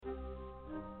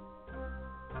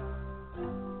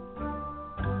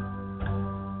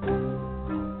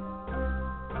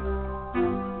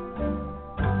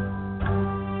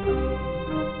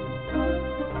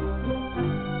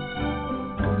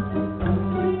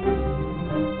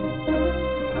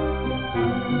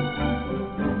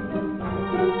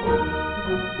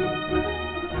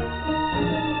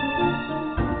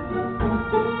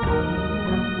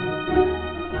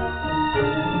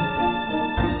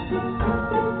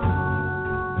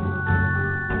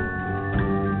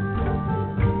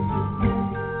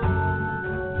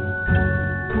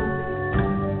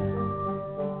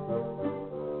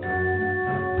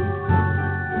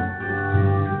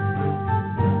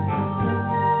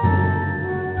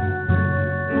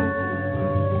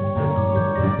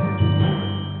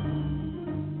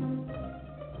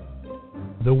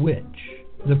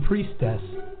The Priestess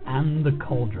and the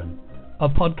Cauldron, a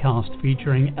podcast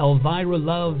featuring Elvyra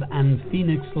Love and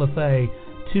Phoenix LeFae,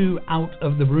 two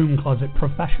out-of-the-broom closet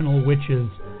professional witches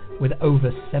with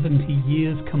over 70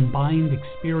 years combined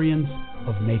experience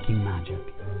of making magic.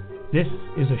 This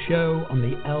is a show on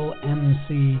the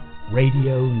LMC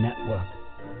Radio Network.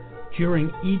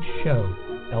 During each show,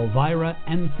 Elvyra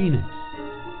and Phoenix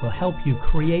will help you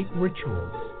create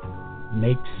rituals,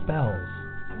 make spells,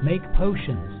 make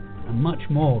potions, and much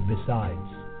more besides.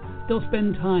 They'll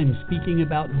spend time speaking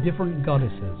about different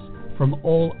goddesses from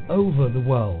all over the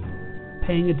world,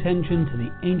 paying attention to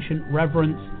the ancient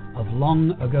reverence of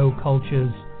long-ago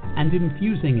cultures and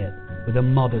infusing it with a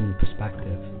modern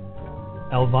perspective.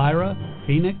 Elvyra,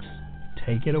 Phoenix,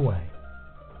 take it away.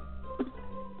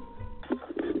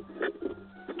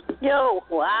 Yo,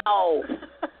 wow.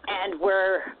 And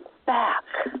we're back.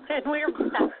 And we're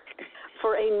back.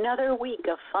 For another week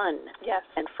of fun. Yes.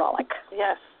 And frolic.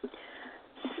 Yes.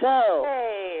 So.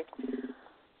 Hey.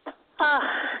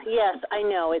 Yes, I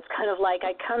know. It's kind of like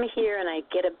I come here and I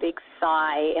get a big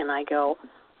sigh and I go,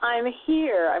 I'm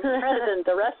here. I'm present.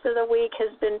 The rest of the week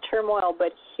has been turmoil,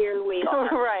 but here we are.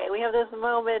 Right. We have this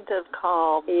moment of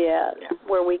calm. Yes, yeah.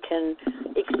 Where we can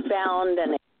expound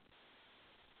and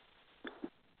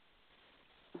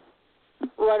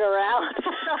run around.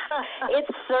 It's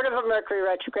sort of a Mercury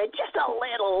retrograde, just a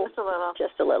little.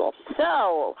 Just a little.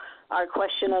 So, our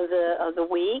question of the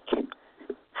week: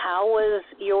 how was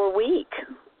your week?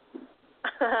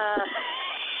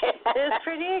 It was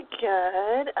pretty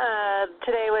good.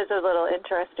 Today was a little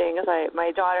interesting as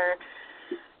my daughter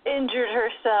injured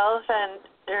herself and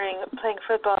during playing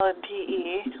football in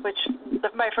PE, which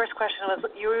my first question was,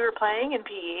 you were playing in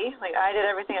PE? Like, I did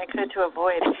everything I could to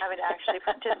avoid having to actually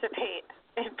participate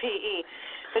in PE.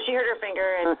 But she hurt her finger,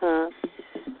 and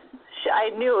I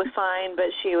knew it was fine, but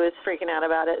she was freaking out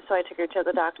about it, so I took her to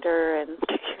the doctor, and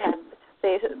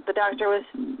the doctor was,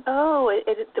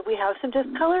 we have some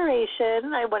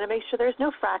discoloration. I want to make sure there's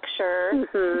no fracture.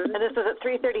 And this was at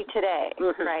 3:30 today,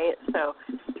 right? So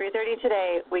 3:30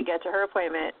 today, we get to her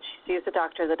appointment. She sees the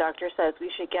doctor. The doctor says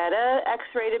we should get an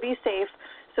X-ray to be safe.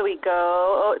 So we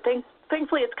go.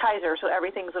 Thankfully, it's Kaiser, so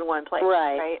everything's in one place,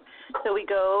 right? So we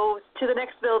go to the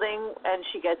next building, and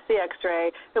she gets the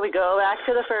X-ray. Then we go back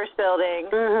to the first building,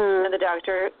 and the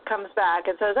doctor comes back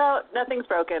and says, oh, nothing's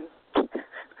broken.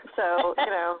 So,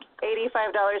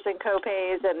 $85 in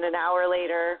copays, and an hour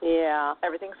later,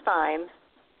 everything's fine.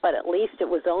 But at least it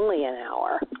was only an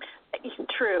hour.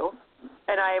 True.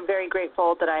 And I am very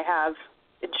grateful that I have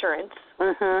insurance.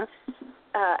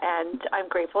 And I'm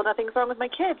grateful nothing's wrong with my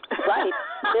kid. Right.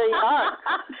 There you are.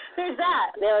 There's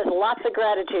that. There's lots of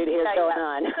gratitude here going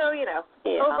on. So,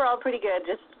 overall pretty good,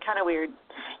 just kind of weird.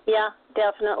 Yeah,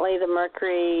 definitely the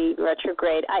Mercury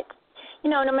retrograde.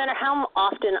 No matter how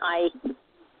often I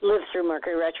live through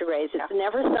Mercury retrogrades, it's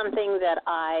never something that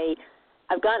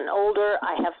I've gotten older.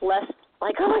 I have less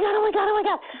like, oh my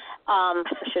God. I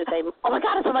should say, oh my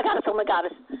goddess.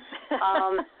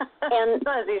 And it's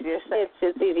not as easy to say.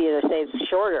 It's easier to say. It's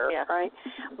shorter, right?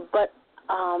 But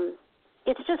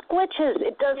it's just glitches.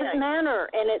 It doesn't matter,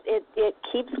 and it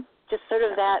keeps just sort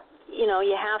of that.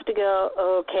 You have to go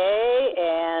okay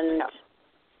and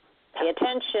pay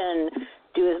attention.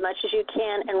 Do as much as you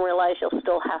can and realize you'll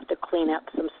still have to clean up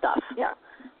some stuff. Yeah.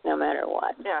 No matter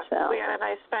what. Yeah. So. Leanne and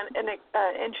I spent an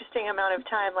interesting amount of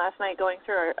time last night going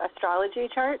through our astrology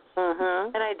charts.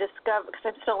 And I discovered,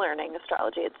 because I'm still learning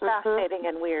astrology, it's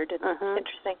fascinating and weird and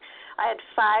interesting. I had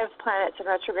 5 planets in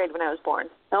retrograde when I was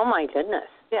born. Oh, my goodness.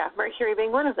 Yeah, Mercury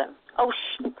being one of them. Oh,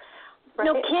 Right?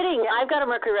 No kidding. Yeah. I've got a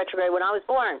Mercury retrograde when I was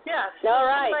born. Yeah. All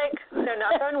right.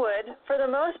 Knock on wood. For the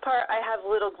most part, I have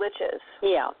little glitches.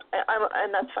 Yeah.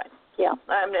 And that's fine. Yeah.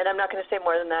 And I'm not going to say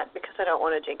more than that because I don't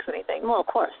want to jinx anything. Well, of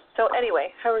course. So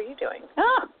anyway, how are you doing?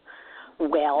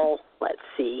 Well, let's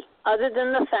see. Other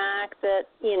than the fact that,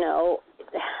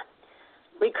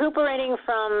 recuperating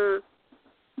from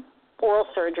oral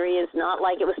surgery is not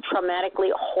like it was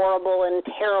traumatically horrible and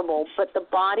terrible, but the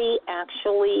body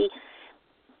actually...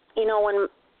 when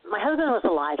my husband was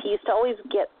alive, he used to always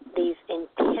get these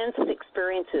intense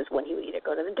experiences when he would either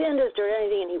go to the dentist or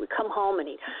anything, and he would come home and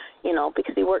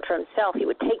because he worked for himself, he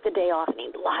would take the day off and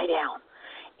he'd lie down.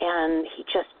 And he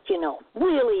just,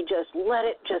 really just let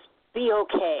it just be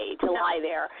okay to lie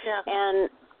there. Yeah. And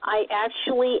I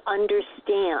actually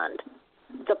understand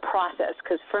the process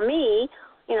because for me,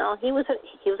 he was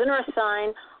an earth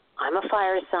sign. I'm a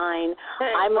fire sign.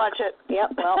 Hey, watch it.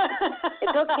 Yep, well,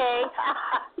 it's okay.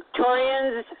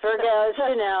 Taurians, Virgos,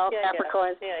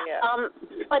 Capricorns. Yeah.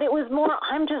 But it was more,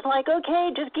 I'm just like, okay,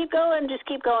 just keep going. The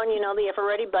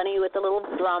If-A-Ready bunny with the little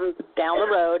drum down the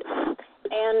road.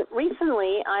 And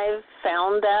recently I've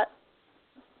found that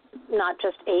not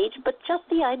just age, but just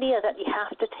the idea that you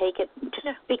have to take it,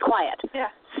 just be quiet. Yeah.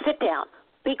 Sit down.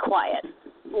 Be quiet.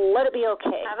 Let it be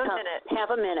okay. Have a minute. Have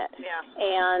a minute. Yeah.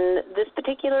 And this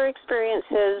particular experience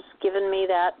has given me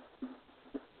that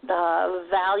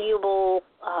valuable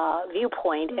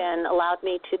viewpoint and allowed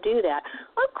me to do that.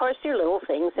 Of course, there are little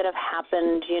things that have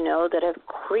happened, that have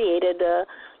created a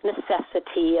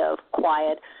necessity of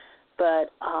quiet.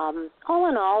 But all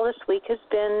in all, this week has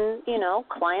been,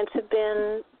 clients have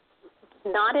been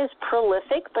not as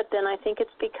prolific, but then I think it's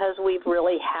because we've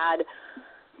really had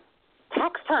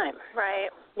tax time. Right.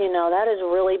 That has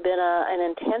really been an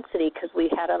intensity because we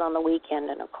had it on the weekend,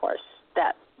 and, of course,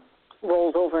 that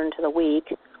rolls over into the week.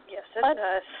 Yes, it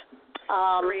does.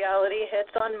 Reality hits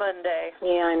on Monday.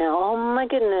 Yeah, I know. Oh, my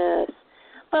goodness.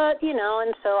 But,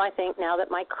 and so I think now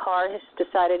that my car has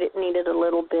decided it needed a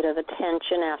little bit of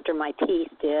attention after my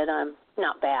teeth did, I'm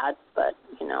not bad, but,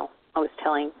 I was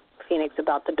telling Phoenix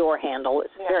about the door handle.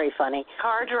 It's very funny.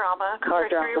 Car drama.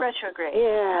 Very retrograde.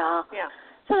 Yeah. Yeah.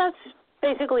 So that's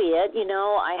basically it.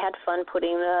 I had fun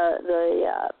putting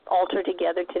the altar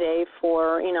together today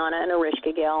for Inanna and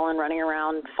Arishka Gal and running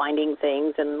around finding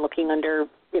things and looking under,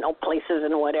 places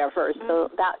and whatever. So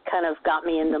that kind of got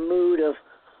me in the mood of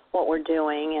what we're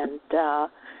doing. And I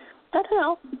don't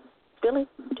know, Billy,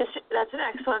 that's an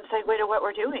excellent segue to what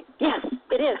we're doing. Yes,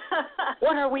 it is.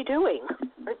 What are we doing?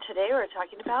 Today we're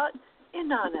talking about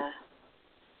Inanna.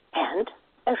 And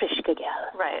Arishka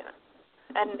Gal. Right.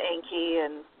 And Enki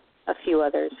and a few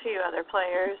others. A few other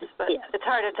players, but yes. It's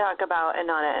hard to talk about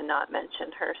Inanna and not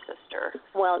mention her sister.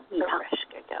 Well, yeah.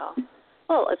 Arishka Gal.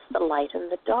 Well, it's the light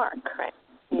and the dark. Right.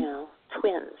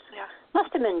 Twins. Yeah.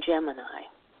 Must have been Gemini.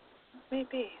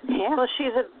 Maybe. Yeah. Well,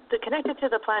 she's connected to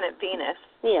the planet Venus.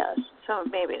 Yes. So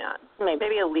maybe not.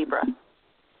 Maybe a Libra.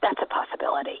 That's a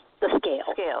possibility. The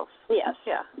scales. Yes.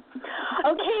 Yeah.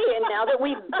 Okay, and now that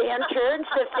we've bantered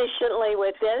sufficiently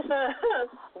with this,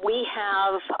 we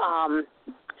have,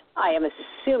 I am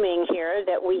assuming here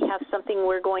that we have something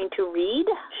we're going to read.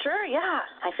 Sure, yeah.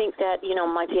 I think that,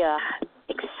 might be a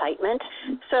excitement.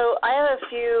 So I have a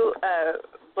few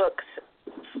books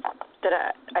that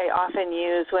I often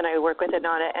use when I work with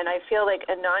Inanna, and I feel like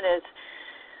Inanna's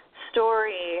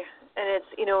story, and it's,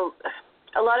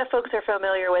 a lot of folks are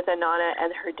familiar with Inanna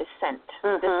and her descent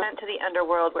to the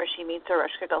underworld where she meets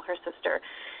Arishka Gal, her sister.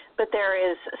 But there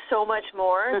is so much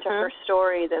more to her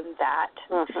story than that.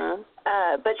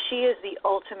 But she is the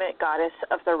ultimate goddess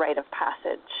of the rite of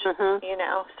passage,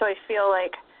 So I feel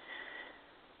like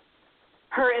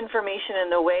her information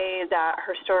and the way that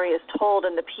her story is told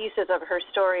and the pieces of her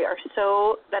story are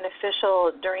so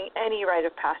beneficial during any rite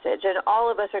of passage. And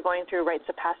all of us are going through rites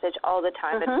of passage all the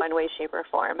time in one way, shape, or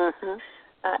form.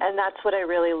 And that's what I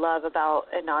really love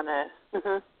about Inanna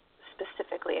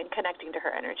specifically and connecting to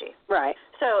her energy. Right.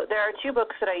 So there are two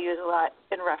books that I use a lot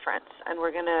in reference, and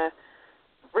we're going to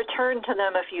return to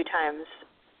them a few times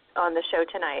on the show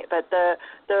tonight. But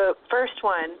the first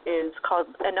one is called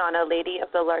Inanna, Lady of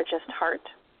the Largest Heart.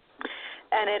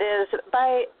 And it is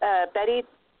by Betty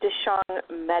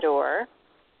Deshong Medor,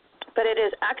 but it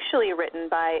is actually written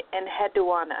by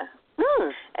Enheduanna.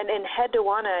 And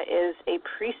Enheduanna is a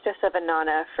priestess of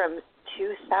Inanna from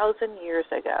 2,000 years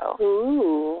ago.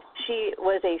 Ooh. She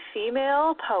was a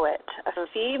female poet, a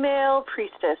female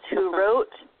priestess who wrote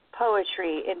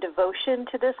poetry in devotion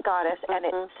to this goddess, and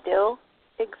it still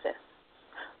exists.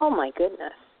 Oh, my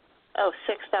goodness. Oh,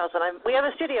 6,000. We have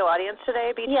a studio audience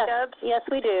today, BT Dubs. Yes,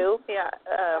 we do. Yeah.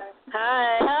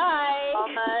 Hi.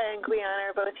 Alma and Gwion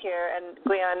are both here, and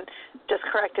Gwion just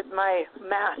corrected my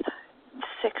math.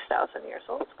 6,000 years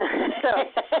old.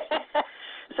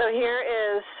 So here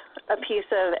is a piece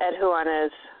of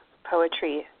Enheduanna's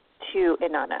poetry to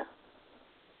Inanna.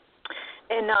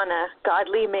 Inanna,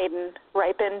 godly maiden,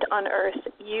 ripened on earth,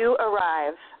 you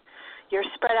arrive, your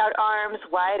spread out arms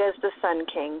wide as the Sun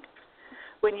King.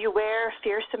 When you wear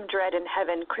fearsome dread in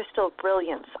heaven, crystal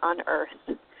brilliance on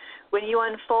earth. When you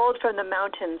unfold from the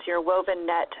mountains your woven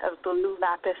net of blue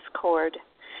lapis cord.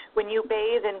 When you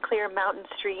bathe in clear mountain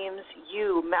streams,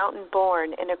 you,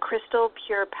 mountain-born, in a crystal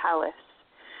pure palace.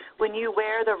 When you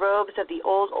wear the robes of the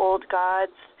old, old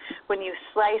gods, when you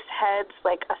slice heads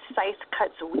like a scythe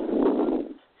cuts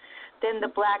wings, then the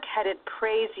black-headed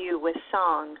praise you with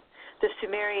song. The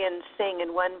Sumerians sing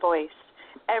in one voice.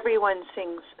 Everyone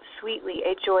sings sweetly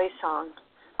a joy song.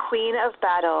 Queen of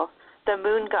battle, the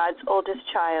moon god's oldest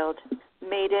child,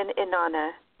 maiden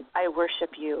Inanna, I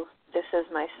worship you. This is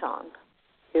my song.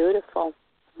 Beautiful.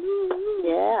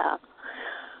 Yeah.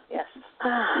 Yes.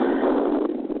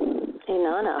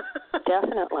 Inanna,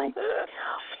 definitely.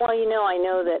 Well, I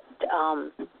know that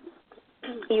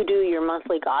you do your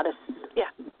monthly goddess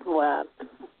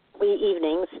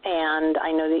evenings, and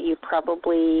I know that you've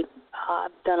probably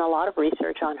done a lot of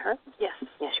research on her. Yes.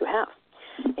 Yes, you have.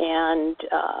 And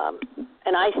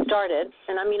I started,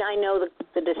 and I mean, I know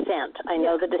the descent. I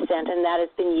know the descent, and that has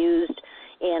been used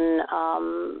in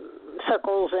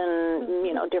circles and,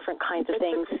 you know, different kinds of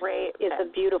things. It's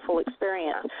a beautiful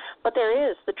experience. But there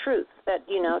is the truth that,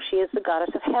 you know, she is the goddess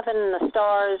of heaven, the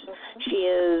stars. She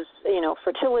is, you know,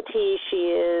 fertility. She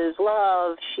is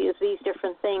love. She is these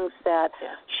different things that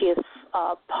she is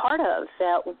part of,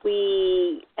 that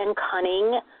we, and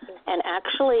cunning, and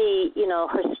actually, you know,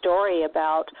 her story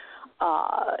about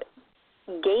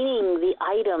gaining the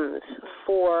items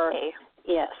for,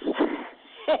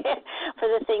 for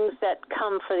the things that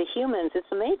come for the humans. It's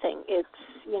amazing. It's,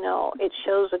 you know, it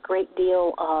shows a great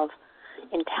deal of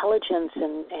intelligence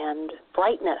and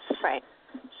brightness. Right.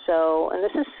 So, and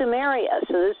this is Sumeria.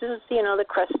 So this is, you know,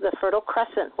 the Fertile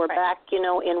Crescent. We're back, you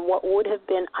know, in what would have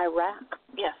been Iraq.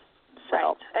 Yes. So.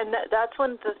 Right. And that's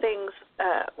one of the things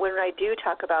when I do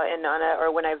talk about Inanna,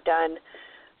 or when I've done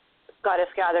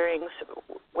goddess gatherings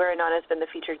where Inanna's been the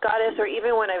featured goddess, or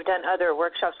even when I've done other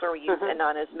workshops where we use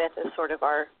Inanna's myth as sort of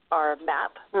our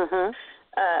map,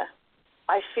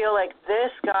 I feel like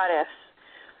this goddess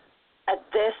at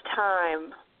this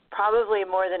time, probably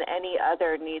more than any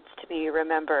other, needs to be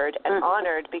remembered and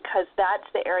honored, because that's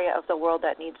the area of the world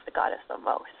that needs the goddess the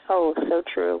most. Oh, so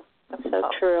true. So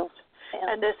true.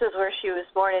 Yeah. And this is where she was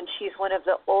born, and she's one of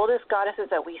the oldest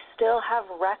goddesses that we still have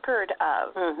record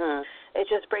of. It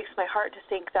just breaks my heart to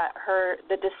think that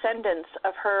the descendants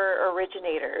of her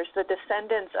originators, the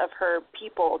descendants of her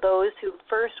people, those who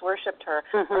first worshipped her,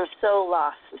 are so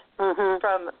lost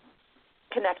from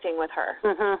connecting with her.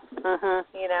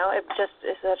 You know, it just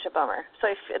is such a bummer.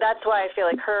 So that's why I feel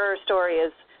like her story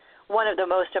is one of the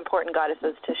most important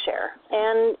goddesses to share.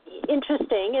 And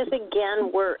interesting is, again,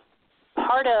 we're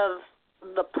part of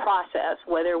the process,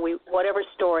 whatever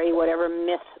story, whatever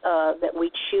myth that we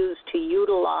choose to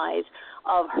utilize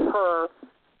of her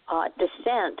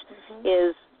descent,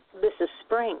 is this is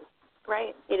spring.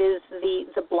 Right. It is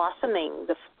the blossoming,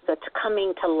 that's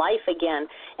coming to life again.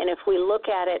 And if we look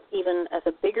at it even as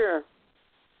a bigger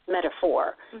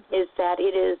metaphor, is that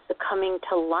it is the coming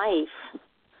to life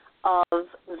of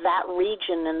that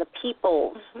region and the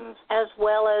peoples, as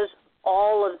well as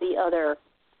all of the other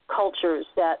cultures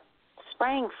that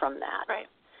sprang from that. Right.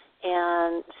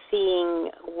 And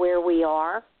seeing where we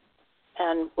are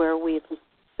and where we've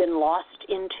been lost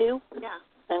into,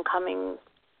 and coming,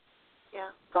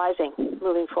 rising,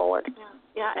 moving forward.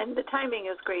 Yeah, and the timing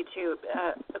is great too.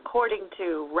 According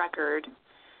to record,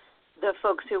 the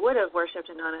folks who would have worshipped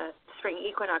Inanna spring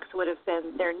equinox would have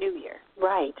been their new year.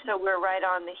 Right. So we're right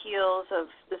on the heels of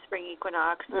the spring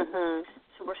equinox.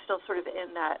 So we're still sort of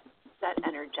in that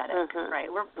energetic, right?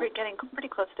 We're getting pretty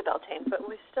close to Beltane, but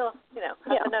we still, you know,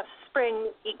 have enough spring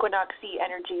equinoxy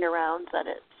energy around that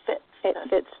it fits. It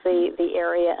fits the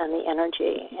area and the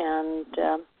energy,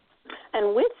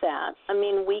 and with that, I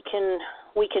mean, we can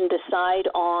decide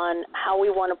on how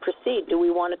we want to proceed. Do we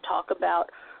want to talk about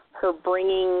her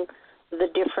bringing the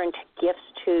different gifts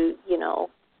to, you know,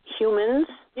 humans?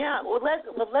 Yeah. Well,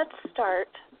 let's start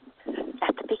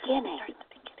at the beginning.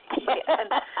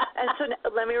 And so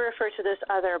let me refer to this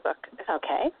other book.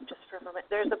 Okay. Just for a moment.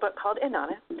 There's a book called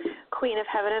Inanna, Queen of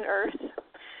Heaven and Earth,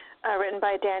 written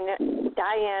by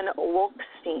Diane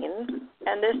Wolkstein.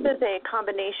 And this is a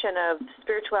combination of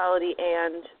spirituality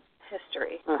and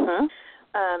history.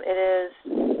 It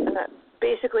is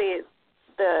basically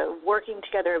the working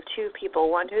together of two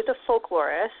people, one who's a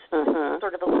folklorist,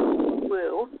 sort of a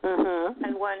woo,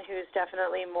 and one who's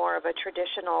definitely more of a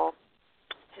traditional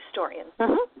historian.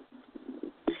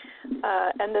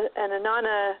 And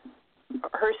Inanna,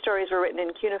 her stories were written in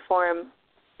cuneiform.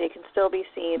 They can still be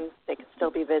seen. They can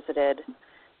still be visited.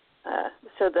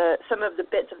 So some of the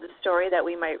bits of the story that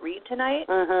we might read tonight,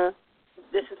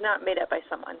 this is not made up by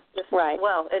someone.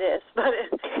 Well, it is, but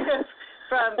it's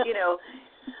from, you know,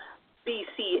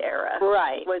 BC era.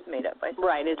 Right. Was made up by someone.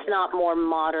 Right. It's not more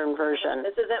modern version.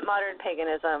 This isn't modern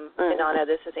paganism, Inanna.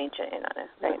 This is ancient Inanna.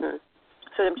 Right.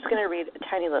 So I'm just going to read a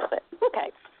tiny little bit.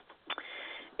 Okay.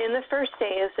 In the first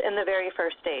days, in the very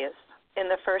first days, in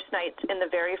the first nights, in the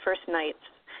very first nights,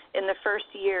 in the first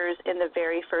years, in the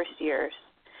very first years,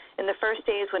 in the first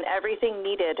days when everything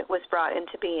needed was brought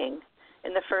into being,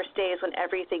 in the first days when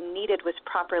everything needed was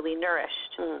properly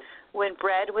nourished, when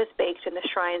bread was baked in the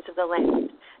shrines of the land,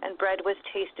 and bread was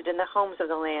tasted in the homes of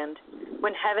the land,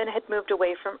 when heaven had moved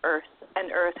away from earth,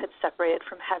 and earth had separated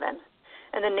from heaven,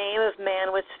 and the name of man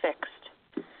was fixed,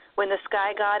 when the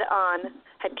sky god On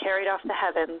had carried off the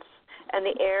heavens, and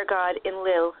the air god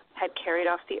Enlil had carried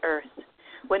off the earth,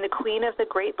 when the queen of the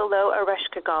great below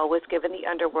Ereshkigal was given the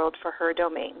underworld for her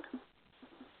domain.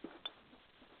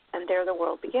 And there the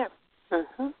world began.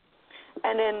 Mm-hmm.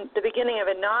 And in the beginning of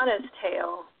Inanna's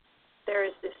tale, there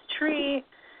is this tree,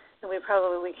 and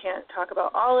we can't talk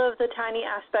about all of the tiny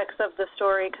aspects of the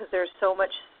story because there's so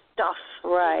much stuff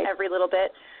right. every little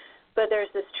bit. But there's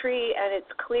this tree, and it's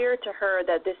clear to her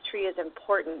that this tree is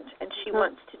important, and she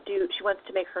wants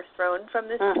to make her throne from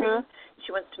this tree.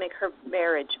 She wants to make her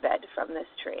marriage bed from this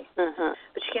tree.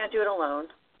 But she can't do it alone,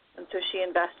 and so she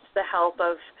invests the help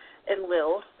of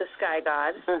Enlil, the sky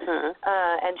god,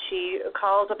 and she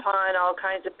calls upon all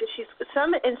kinds of.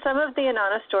 In some of the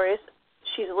Inanna stories,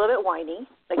 she's a little bit whiny,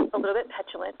 like a little bit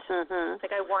petulant.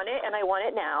 Like, I want it, and I want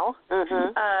it now.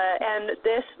 And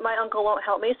my uncle won't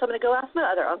help me, so I'm going to go ask my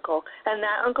other uncle. And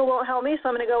that uncle won't help me, so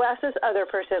I'm going to go ask this other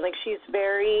person. Like, she's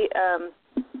very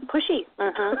pushy.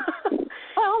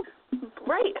 Well,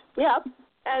 right. Yeah.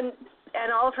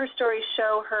 And all of her stories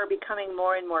show her becoming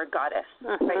more and more goddess.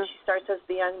 Right? She starts as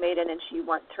the young maiden, and she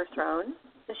wants her throne,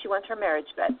 and she wants her marriage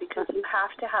bed, because you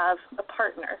have to have a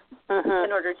partner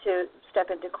in order to step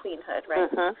into queenhood, right?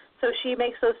 So she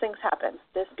makes those things happen.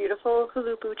 This beautiful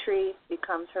hulupu tree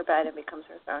becomes her bed and becomes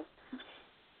her throne.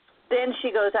 Then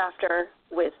she goes after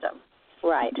wisdom.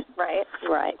 Right. Right?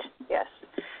 Right. Yes.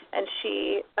 And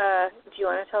she, do you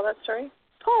want to tell that story?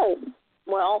 Oh,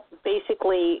 well,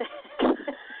 basically,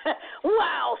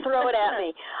 wow, throw it at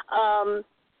me.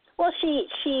 Well,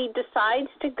 she decides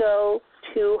to go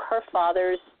to her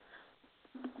father's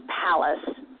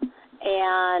palace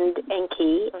and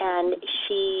Enki, and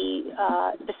she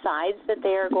decides that they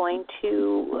are going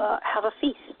to have a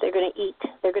feast. They're going to eat.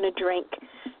 They're going to drink,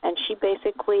 and she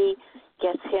basically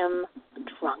gets him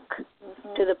drunk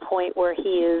to the point where he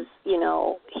is,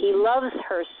 he loves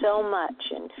her so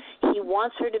much, and he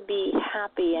wants her to be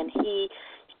happy, and he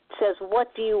says, what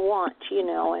do you want,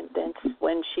 and then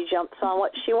when she jumps on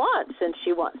what she wants, and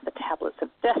she wants the tablets of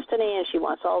destiny, and she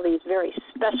wants all these very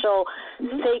special,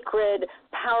 sacred,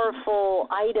 powerful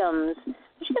items.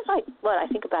 She gets I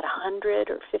think about 100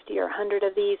 or 50 or 100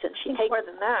 of these, and she takes more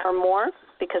than that. Or more,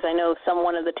 because I know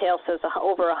one of the tales says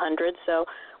over 100, so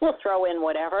we'll throw in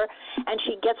whatever. And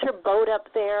she gets her boat up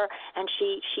there, and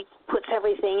she puts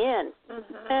everything in,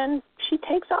 and she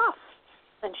takes off,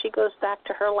 and she goes back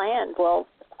to her land. Well,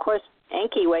 of course,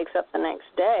 Enki wakes up the next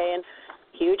day and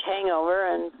huge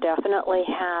hangover and definitely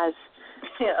has,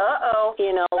 oh,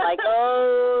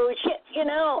 shit,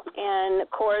 and of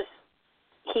course,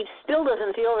 he still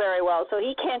doesn't feel very well, so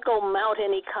he can't go mount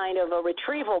any kind of a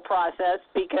retrieval process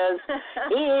because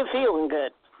he ain't feeling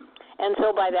good. And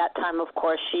so by that time, of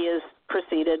course, she is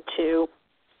proceeded to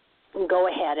go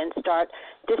ahead and start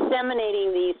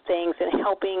disseminating these things and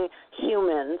helping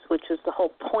humans, which is the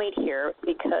whole point here,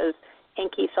 because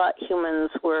Enki thought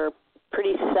humans were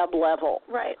pretty sub-level,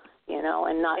 right?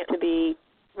 And not to be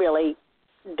really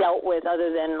dealt with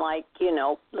other than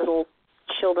little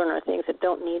children or things that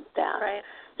don't need that. Right.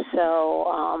 So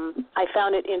I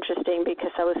found it interesting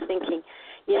because I was thinking,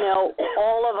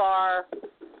 all of our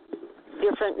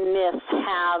different myths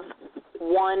have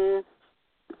one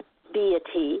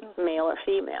deity, male or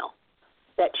female,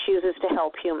 that chooses to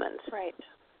help humans. Right.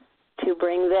 To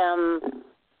bring them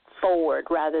forward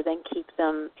rather than keep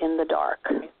them in the dark.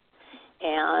 Right.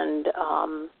 And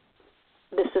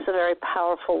this is a very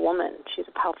powerful woman. She's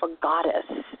a powerful goddess,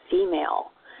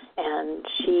 female, and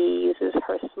she uses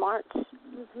her smarts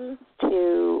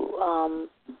to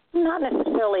not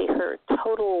necessarily her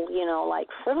total,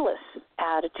 frivolous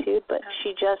attitude, but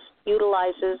she just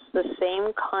utilizes the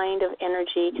same kind of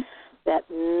energy that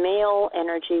male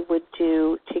energy would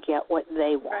do to get what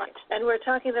they want. Right. And we're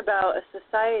talking about a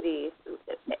society,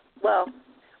 well,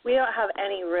 we don't have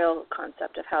any real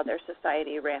concept of how their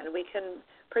society ran. We can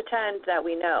pretend that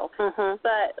we know,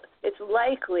 but it's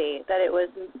likely that it was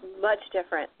much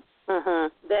different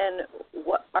than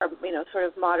what our, sort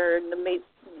of modern,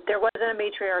 there wasn't a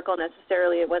matriarchal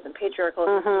necessarily, it wasn't patriarchal,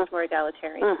 it was more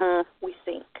egalitarian. We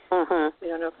think. We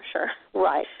don't know for sure.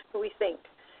 Right. But we think.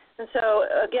 And so,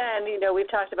 again,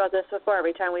 we've talked about this before.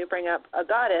 Every time we bring up a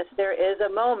goddess, there is a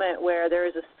moment where there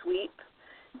is a sweep,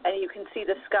 and you can see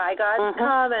the sky gods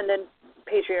come, and then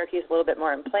patriarchy is a little bit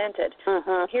more implanted.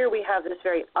 Here we have this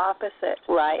very opposite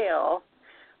tale,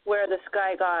 where the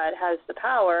sky god has the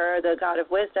power, the god of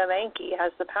wisdom, Enki,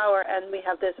 has the power, and we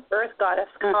have this earth goddess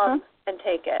come and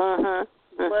take it.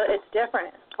 Well, it's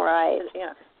different. Right.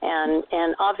 Yeah.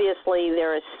 And obviously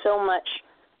there is so much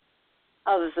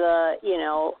of the,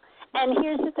 And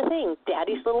here's the thing,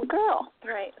 Daddy's little girl.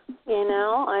 Right. You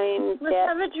know, I mean, let's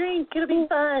have a drink. It'll be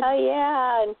fun. Oh,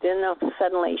 yeah. And then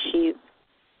suddenly she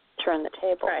turned the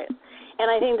table. Right.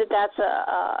 And I think that's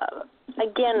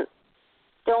again,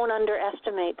 don't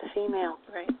underestimate the female.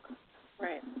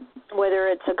 Right. Whether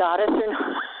it's a goddess or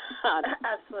not.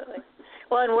 Absolutely.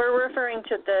 Well, and we're referring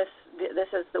to this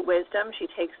as the wisdom. She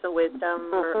takes the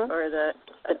wisdom or the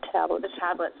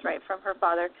tablets, right, from her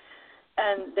father.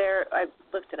 And I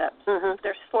looked it up.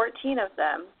 There's 14 of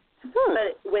them.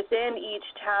 But within each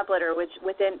tablet,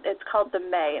 it's called the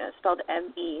May, and it's spelled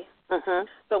M-E.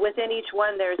 But within each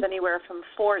one, there's anywhere from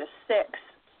 4 to 6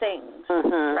 things,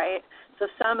 right? So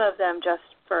some of them, just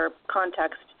for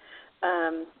context,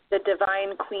 the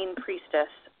divine queen priestess,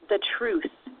 the truth,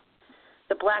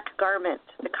 the black garment,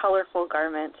 the colorful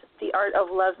garment, the art of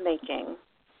lovemaking,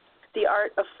 the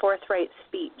art of forthright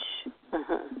speech,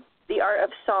 the art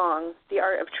of song, the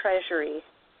art of treasury,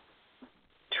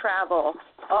 travel.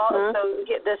 So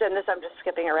get this, and this I'm just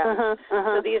skipping around.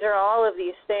 So these are all of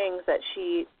these things that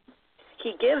he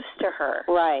gives to her,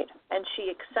 right? And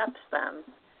she accepts them,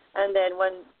 and then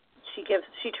when she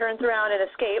turns around and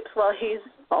escapes while he's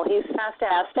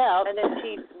passed out, and then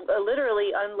she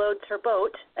literally unloads her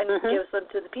boat and gives them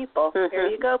to the people. Here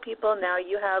you go, people. Now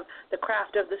you have the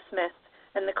craft of the smith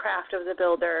and the craft of the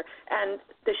builder and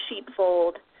the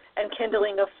sheepfold and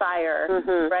kindling of fire,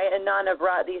 right? And Inanna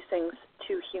brought these things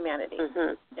to humanity.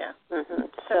 Yeah.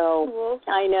 So cool.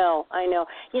 I know.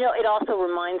 You know, it also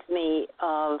reminds me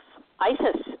of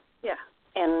Isis. Yeah.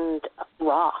 And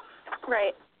Ra.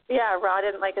 Right. Yeah, Ra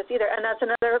didn't like us either. And that's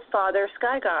another father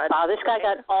sky god. Father sky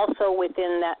god also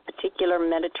within that particular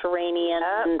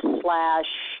Mediterranean /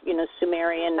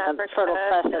 Sumerian fertile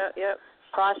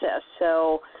process.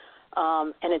 So,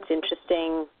 and it's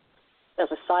interesting as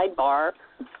a sidebar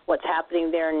what's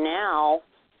happening there now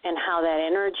and how that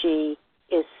energy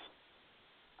is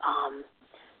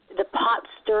the pot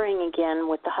stirring again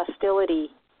with the hostility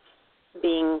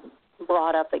being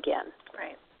brought up again.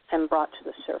 Right. And brought to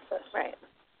the surface. Right.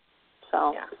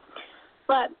 So,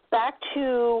 but back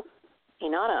to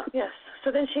Inanna. Yes.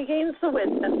 So then she gains the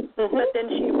wisdom, but then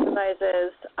she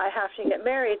realizes, I have to get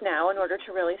married now in order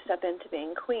to really step into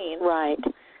being queen. Right.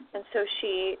 And so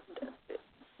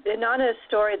Inanna's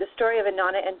story, the story of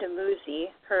Inanna and Dumuzi,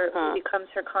 who becomes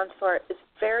her consort, is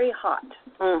very hot.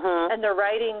 And the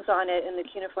writings on it in the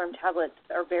cuneiform tablets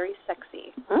are very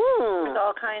sexy. There's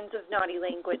all kinds of naughty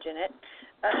language in it.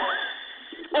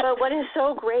 But what is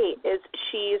so great is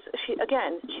she's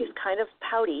kind of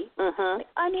pouty. Like,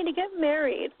 I need to get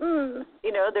married.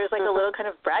 There's like a little kind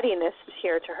of brattiness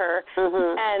here to her.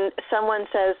 And someone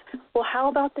says, well, how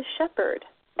about the shepherd?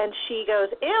 And she goes,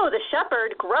 ew, the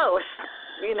shepherd, gross.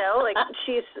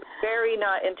 She's very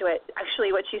not into it.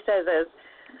 Actually, what she says is,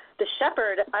 the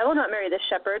shepherd, I will not marry the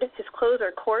shepherd. His clothes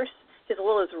are coarse. His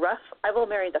wool is rough. I will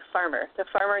marry the farmer. The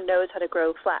farmer knows how to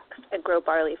grow flax and grow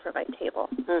barley for my table.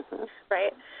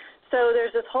 Right? So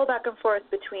there's this whole back and forth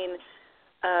between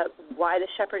why the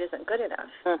shepherd isn't good enough.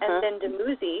 And then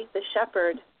Dumuzi, the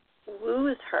shepherd,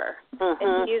 woos her.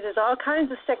 And he uses all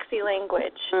kinds of sexy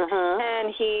language.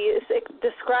 And he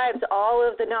describes all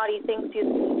of the naughty things he's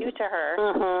going to do to her.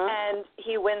 And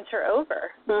he wins her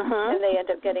over. And they end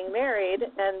up getting married,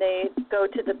 and they go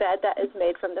to the bed that is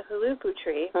made from the hulupu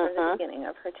tree from the beginning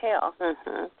of her tale.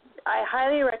 I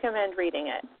highly recommend reading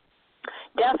it.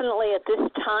 Definitely at this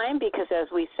time, because as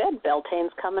we said,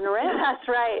 Beltane's coming around. That's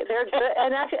right. They're good.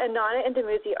 And actually, Inanna and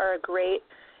Dumuzi are a great,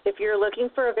 if you're looking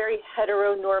for a very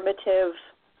heteronormative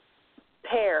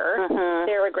pair,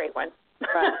 they're a great one.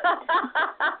 Right.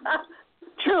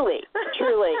 Truly.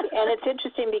 And it's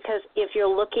interesting because if you're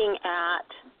looking at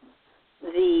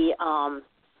the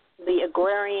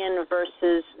agrarian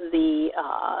versus the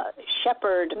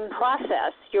shepherd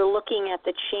process, you're looking at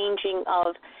the changing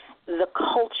of the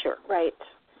culture. Right.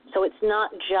 So it's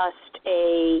not just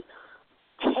a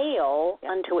tale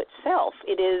unto itself.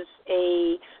 It is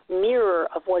a mirror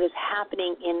of what is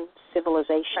happening in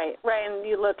civilization. Right. And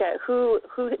you look at who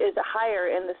is higher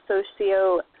in the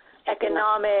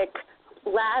socio-economic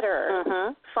ladder.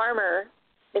 Farmer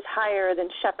is higher than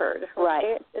shepherd.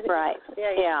 Right.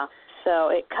 Yeah. So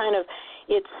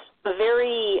it's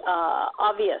very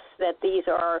obvious that these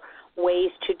are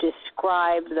ways to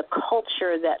describe the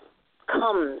culture that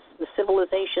comes, the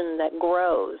civilization that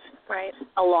grows,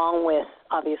 along with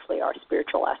obviously our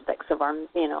spiritual aspects of our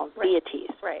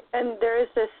deities. Right. And there is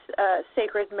this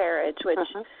sacred marriage, which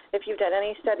if you've done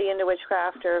any study into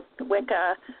witchcraft or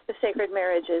Wicca, the sacred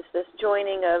marriage is this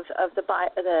joining of the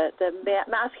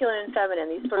masculine and feminine,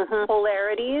 these sort of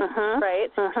polarities, right?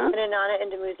 And Inanna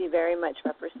and Dumuzi very much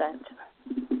represent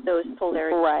those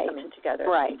polarities coming together.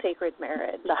 Right. Sacred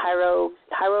marriage. The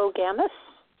hierogamous?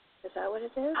 Is that what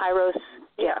it is?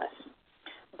 Hierogamous.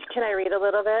 Can I read a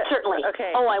little bit? Certainly.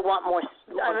 Okay. Oh, I want more.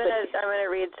 I'm gonna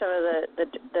read some of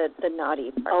the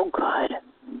naughty parts. Oh,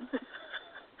 good.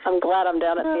 I'm glad I'm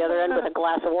down at the other end with a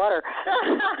glass of water.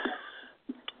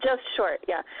 Just short,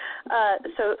 yeah.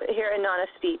 So here Inanna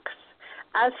speaks.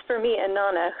 As for me,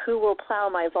 Inanna, who will plow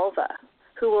my vulva?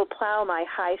 Who will plow my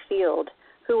high field?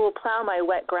 Who will plow my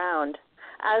wet ground?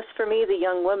 As for me, the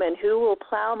young woman, who will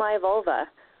plow my vulva?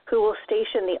 Who will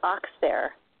station the ox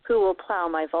there? Who will plow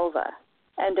my vulva?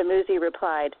 And Dumuzi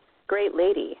replied, Great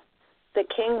lady, the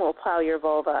king will plow your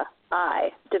vulva. I,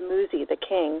 Dumuzi, the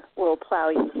king, will plow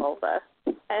your vulva.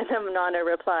 And Inanna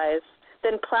replies,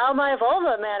 Then plow my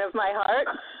vulva, man of my heart.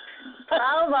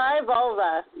 Plow my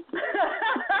vulva.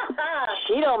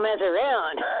 She don't mess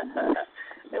around.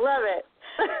 I love it.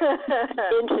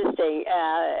 Interesting.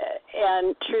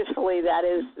 And truthfully, that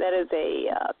is a,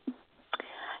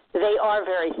 they are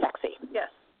very sexy. Yes.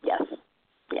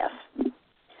 Yes.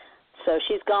 So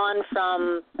she's gone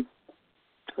from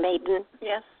maiden.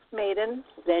 Yes, maiden.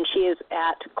 Then she is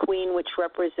at queen, which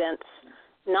represents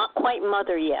not quite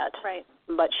mother yet. Right.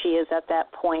 But she is at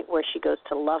that point where she goes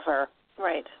to lover.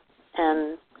 Right.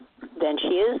 And then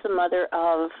she is the mother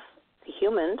of the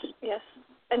humans. Yes.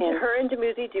 And her and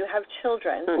Dumuzi do have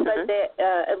children, but they,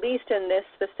 at least in this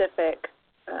specific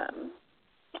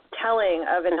telling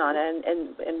of Inanna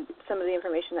and some of the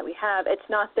information that we have, it's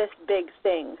not this big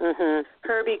thing.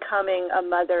 Her becoming a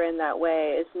mother in that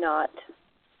way is not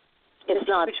a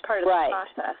huge part of the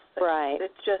process.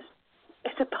 It's just,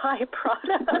 it's a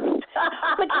byproduct.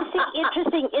 But you see,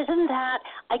 interesting, isn't that,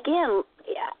 again,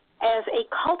 as a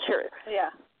culture,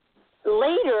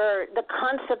 later the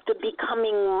concept of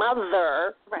becoming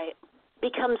mother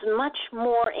becomes much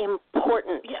more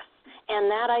important. Yes. And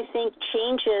that, I think,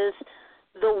 changes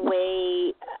the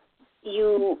way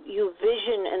you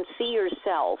vision and see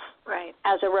yourself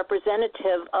as a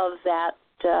representative of that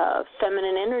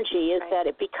feminine energy, is that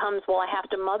it becomes, well, I have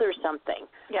to mother something.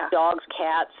 Yeah. Dogs,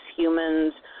 cats,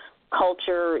 humans,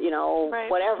 culture,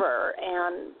 whatever.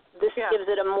 And this gives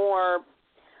it a more,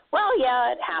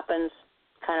 it happens,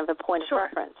 kind of a point of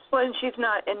reference. Well, and she's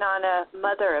not Inanna,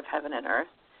 mother of heaven and earth.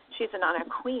 She's Inanna,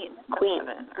 queen of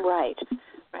heaven and earth.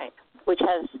 Right. Which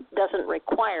doesn't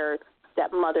require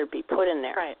that mother be put in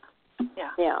there. Right.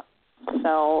 Yeah.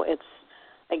 So it's,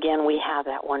 again, we have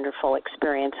that wonderful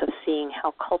experience of seeing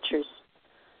how cultures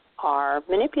are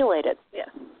manipulated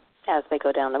as they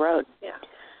go down the road. Yeah.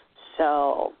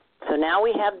 So now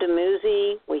we have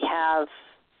Dumuzi, we have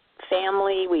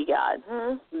family, we got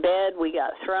bed, we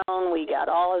got throne, we got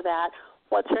all of that.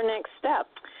 What's her next step?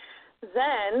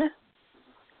 Then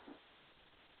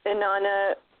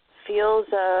Inanna feels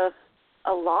a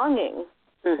longing.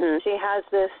 She has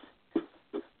this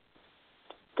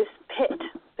pit.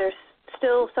 There's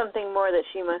still something more that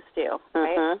she must do,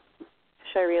 right?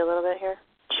 Should I read a little bit here?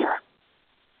 Sure.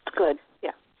 Good.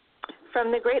 Yeah.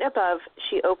 From the great above,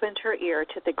 she opened her ear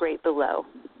to the great below.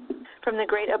 From the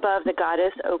great above, the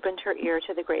goddess opened her ear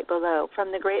to the great below.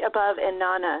 From the great above,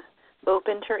 Inanna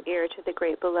opened her ear to the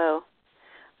great below.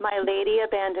 My lady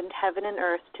abandoned heaven and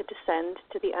earth to descend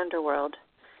to the underworld.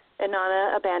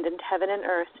 Inanna abandoned heaven and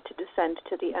earth to descend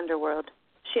to the underworld.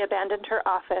 She abandoned her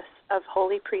office of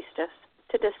holy priestess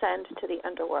to descend to the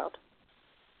underworld.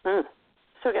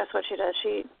 So guess what she does?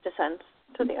 She descends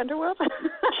to the underworld?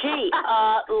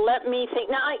 Let me think.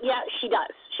 No, she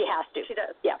does. She has to. She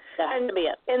does. Yeah, that has to be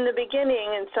it. In the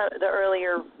beginning, in the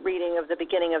earlier reading of the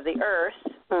beginning of the earth,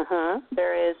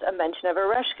 there is a mention of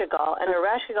Ereshkigal, and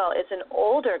Ereshkigal is an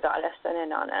older goddess than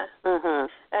Inanna.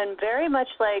 And very much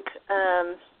like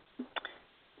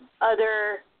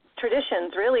other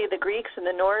traditions, really, the Greeks and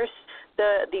the Norse,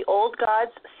 the old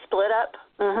gods split up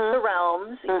the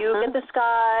realms. You get the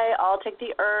sky, I'll take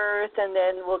the earth, and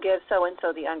then we'll give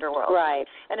so-and-so the underworld. Right.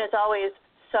 And it's always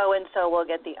so-and-so will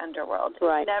get the underworld.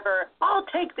 Right. It's never, I'll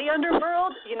take the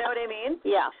underworld, you know what I mean?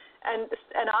 Yeah. And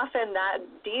often that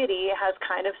deity has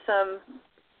kind of some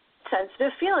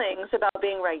sensitive feelings about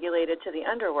being regulated to the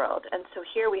underworld. And so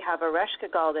here we have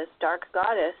Ereshkigal, this dark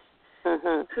goddess,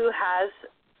 who has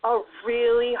a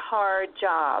really hard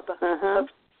job of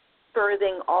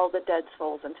birthing all the dead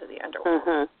souls into the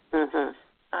underworld.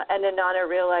 And Inanna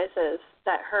realizes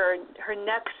that her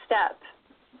next step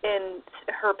in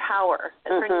her power,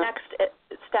 her next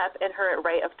step in her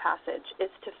rite of passage is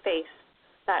to face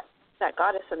that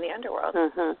goddess in the underworld.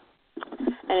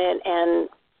 And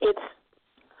it's,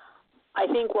 I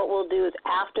think what we'll do is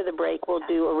after the break we'll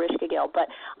do Ereshkigal,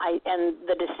 and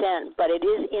the descent. But it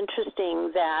is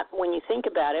interesting that when you think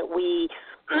about it,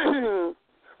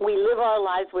 we live our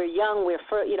lives, we're young, we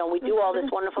do all this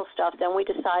wonderful stuff, then we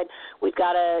decide we've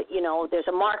got to, there's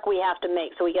a mark we have to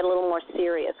make, so we get a little more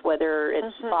serious, whether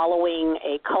it's following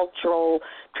a cultural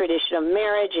tradition of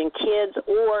marriage and kids,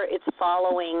 or it's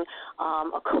following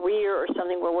a career or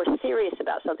something where we're serious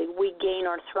about something. We gain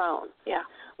our throne. Yeah.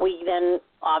 We then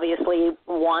obviously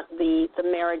want the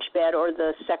marriage bed or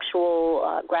the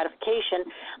sexual gratification,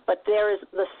 but there is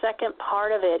the second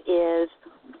part of it is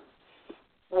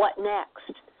what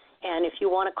next? And if you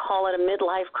want to call it a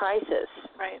midlife crisis,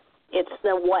 right, it's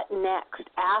the what next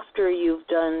after you've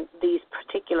done these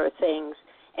particular things.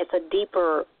 It's a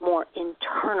deeper, more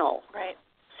internal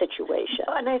situation.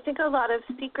 And I think a lot of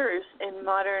seekers in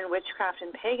modern witchcraft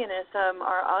and paganism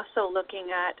are also looking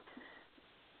at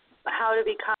how to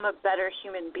become a better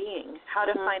human being, how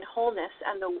to find wholeness,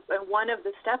 and one of the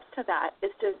steps to that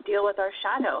is to deal with our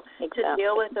shadow, to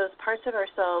deal with those parts of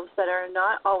ourselves that are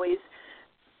not always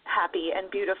happy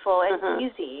and beautiful and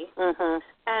easy,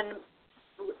 and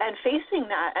facing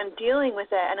that and dealing with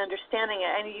it and understanding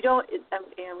it. And you don't, I'm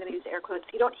going to use air quotes,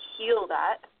 you don't heal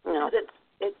that, because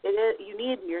it is, you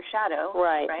need your shadow,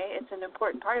 right? It's an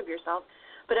important part of yourself.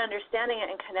 But understanding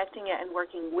it and connecting it and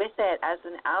working with it as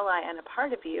an ally and a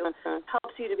part of you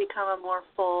helps you to become a more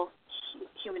full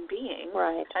human being.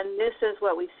 Right. And this is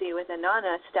what we see with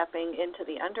Inanna stepping into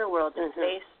the underworld to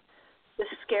face the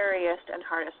scariest and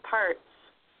hardest parts.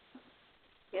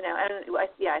 And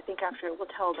I think after we'll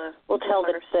tell the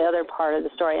other part of the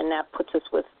story, and that puts us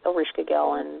with Orishka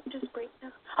Gil and just break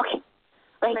now. Okay.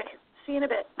 Break. See you in a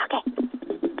bit. Okay.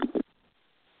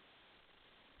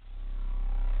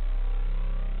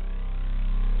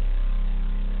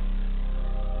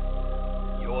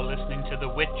 You're listening to The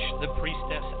Witch, the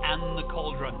Priestess, and the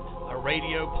Cauldron, a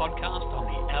radio podcast on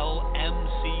the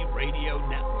LMC Radio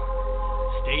Network.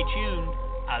 Stay tuned,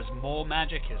 as more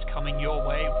magic is coming your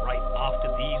way right after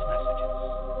these messages.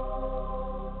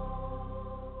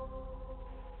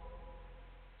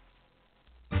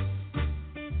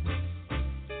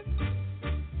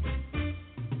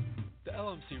 The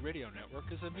LMC Radio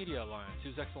Network is a media alliance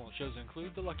whose excellent shows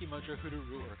include The Lucky Mojo Hoodoo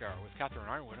Rootwork Hour with Catherine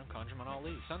Ironwood and Conjurman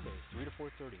Ali, Sundays 3 to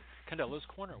 4:30. Candelo's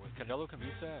Corner with Candelo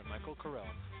Camisa and Michael Carell,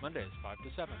 Mondays 5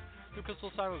 to 7. The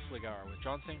Crystal Silence League Hour with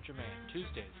John St. Germain,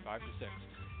 Tuesdays 5 to 6.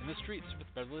 In the Streets with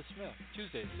Beverly Smith,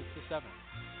 Tuesdays 6 to 7.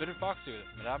 Spit and Foxy with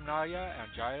Madame Naya and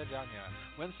Jaya Danya,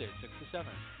 Wednesdays 6 to 7.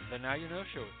 The Now You Know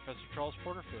Show with Professor Charles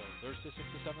Porterfield, Thursday 6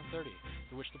 to 7:30.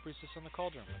 The Witch, the Priestess, and the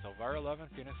Cauldron with Elvyra Love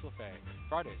and Phoenix LeFae,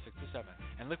 Fridays 6 to 7.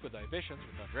 And Liquid Libations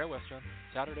with Andrea Western,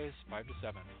 Saturdays 5 to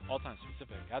 7. All time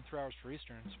specific. Add 3 hours for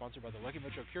Eastern, sponsored by the Lucky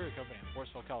Mojo Curio Company in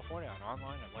Forestville, California, and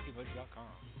online at luckymojo.com.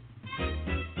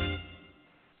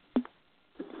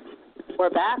 We're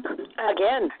back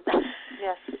again.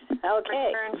 Yes.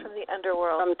 Okay. Return from the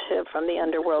underworld. From the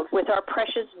underworld with our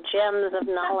precious gems of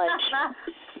knowledge,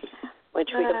 which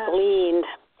we have gleaned.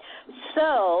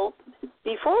 So,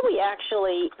 before we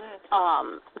actually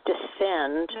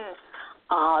descend,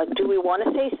 do we want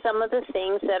to say some of the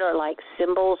things that are like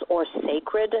symbols or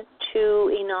sacred to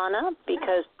Inanna?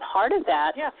 Because part of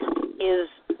that is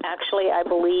actually, I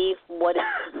believe, what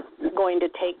is going to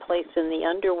take place in the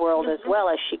underworld as well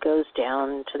as she goes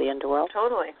down to the underworld.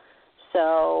 Totally.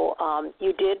 So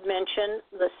you did mention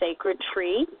the sacred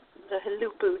tree. The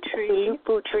Halupu tree.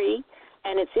 Halupu tree.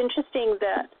 And it's interesting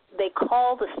that they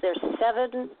call this, there's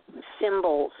 7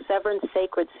 symbols, 7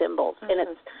 sacred symbols.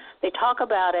 And they talk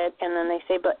about it and then they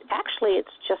say, but actually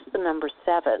it's just the number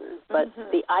 7. But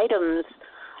the items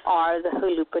are the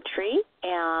Halupu tree,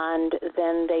 and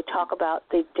then they talk about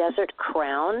the desert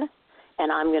crown,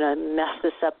 and I'm going to mess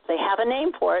this up. They have a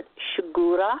name for it,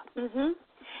 Shugura,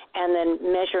 and then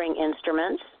measuring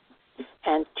instruments,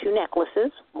 and 2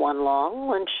 necklaces, one long,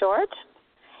 one short,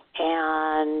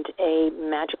 and a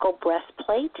magical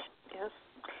breastplate,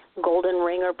 golden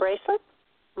ring or bracelet,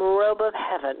 robe of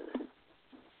heaven.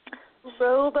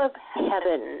 Robe of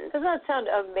heaven. Doesn't that sound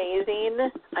amazing?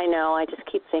 I know. I just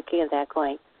keep thinking of that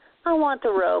going, I want the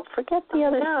robe. Forget the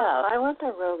other stuff. I want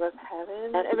the robe of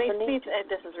heaven. It makes me,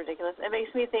 this is ridiculous. It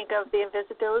makes me think of the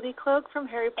invisibility cloak from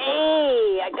Harry Potter.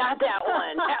 Hey, I got that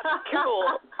one. That's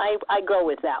cool. I go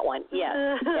with that one.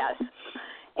 Yes, yes.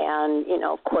 And,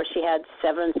 of course, she had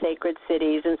 7 sacred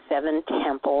cities and 7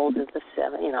 temples. And the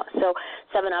 7, So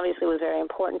 7 obviously was very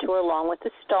important to her, along with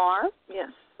the star. Yes.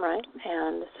 Right?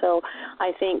 And so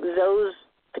I think those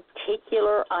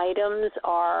particular items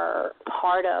are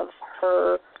part of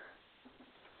her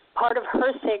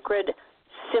sacred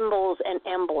symbols and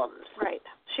emblems. Right.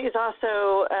 She's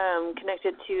also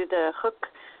connected to the hook,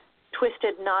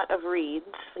 twisted knot of reeds,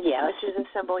 which is a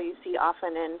symbol you see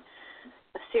often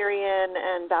Assyrian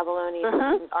and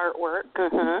Babylonian artwork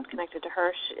connected to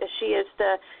her. She is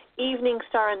the evening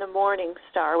star and the morning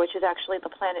star, which is actually the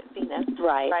planet Venus.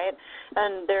 Right?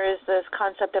 And there is this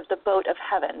concept of the boat of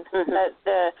heaven, that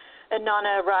the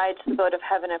Inanna rides the boat of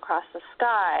heaven across the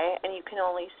sky, and you can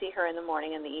only see her in the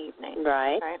morning and the evening.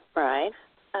 Right.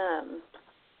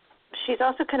 She's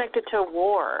also connected to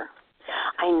war.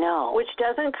 I know. Which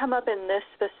doesn't come up in this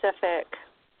specific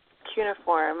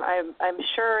cuneiform. I'm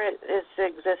sure it is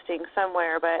existing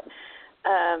somewhere, but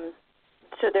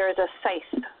so there is a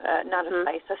scythe, not a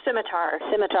scythe, a scimitar.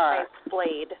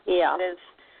 Blade. Yeah. That is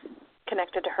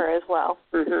connected to her as well.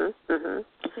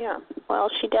 Yeah. Well,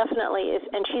 she definitely is,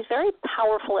 and she's very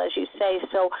powerful, as you say.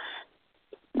 So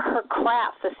her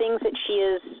craft, the things that she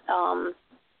is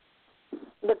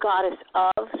the goddess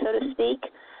of, so to speak.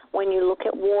 When you look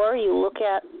at war, you look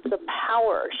at the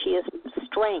power. She is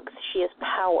strength. She is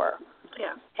power.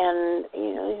 Yeah. And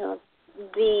you know,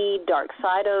 the dark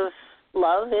side of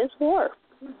love is war.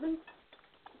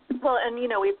 Well, and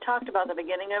we've talked about the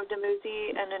beginning of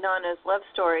Dumuzi and Inanna's love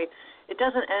story. It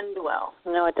doesn't end well.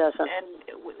 No, it doesn't.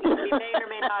 And we may or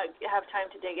may not have time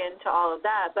to dig into all of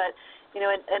that, but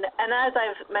and as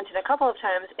I've mentioned a couple of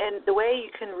times, in the way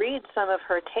you can read some of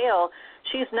her tale,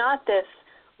 she's not this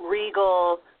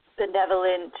regal,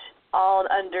 benevolent,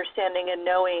 all-understanding and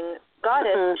knowing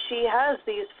goddess. She has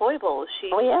these foibles. She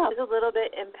is a little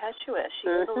bit impetuous. She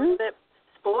is a little bit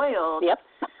spoiled. Yep.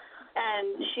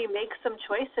 And she makes some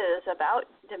choices about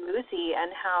Dumuzi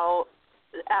and how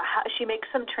she makes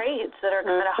some trades that are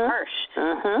kind of harsh.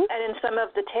 And in some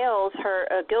of the tales, her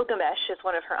Gilgamesh is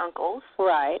one of her uncles.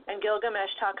 Right. And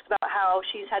Gilgamesh talks about how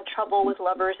she's had trouble with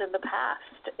lovers in the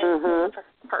past in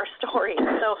her story.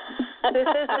 So this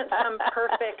isn't some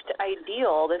perfect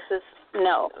ideal. This is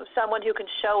someone who can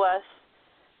show us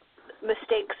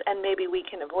mistakes and maybe we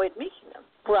can avoid making them.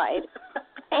 Right.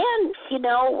 And,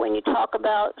 when you talk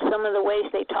about some of the ways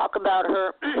they talk about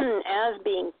her as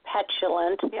being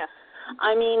petulant,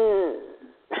 I mean,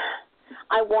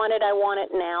 I want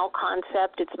it now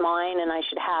concept. It's mine and I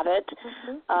should have it.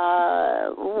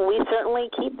 We certainly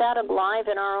keep that alive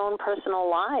in our own personal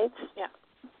lives. Yeah.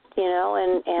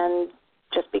 And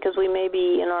just because we may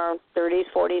be in our 30s,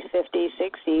 40s, 50s,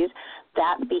 60s,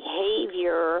 that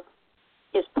behavior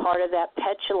is part of that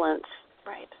petulance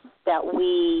that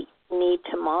we need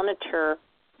to monitor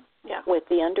with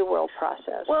the underworld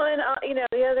process. Well, and,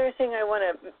 the other thing I want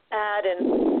to add,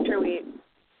 and I'm sure we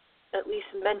at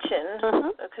least mention,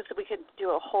 because we could do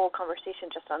a whole conversation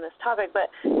just on this topic, but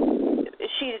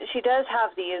she does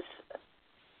have these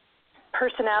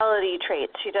personality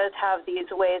traits. She does have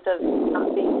these ways of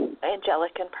not being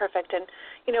angelic and perfect. And,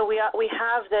 we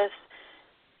have this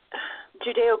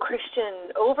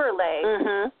Judeo-Christian overlay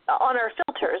on our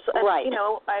filters. And,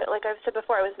 like I've said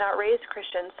before, I was not raised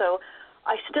Christian, so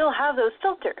I still have those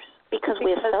filters. Because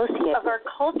we associate of our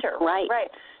culture. Right.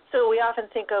 So we often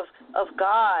think of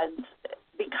gods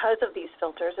because of these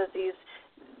filters as these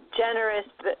generous,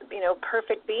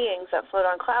 perfect beings that float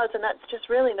on clouds, and that's just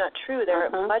really not true. They're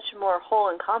much more whole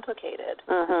and complicated.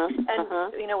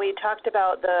 And, we talked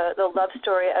about the love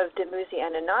story of Dumuzi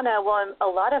and Inanna. Well, a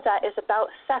lot of that is about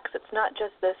sex. It's not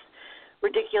just this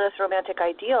ridiculous romantic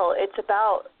ideal. It's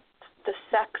about the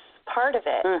sex part of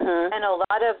it. And a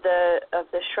lot of the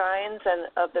shrines and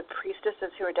of the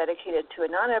priestesses who were dedicated to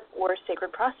Inanna were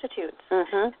sacred prostitutes.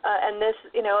 And this,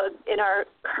 in our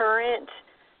current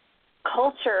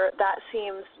culture, that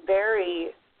seems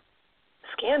very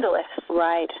scandalous.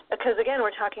 Right. Because, again,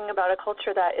 we're talking about a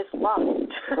culture that is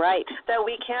lost. Right. That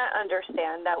we can't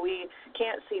understand, that we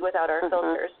can't see without our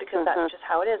filters, because that's just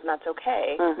how it is, and that's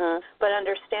okay. But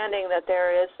understanding that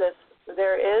there is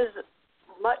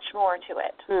much more to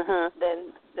it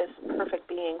than this perfect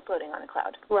being floating on a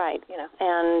cloud. Right.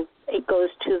 And it goes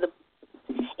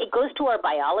to our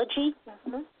biology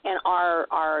and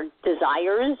our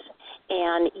desires,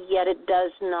 and yet it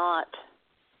does not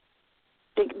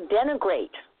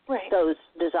denigrate those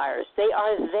desires. They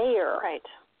are there. Right.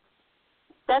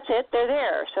 That's it. They're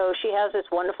there. So she has this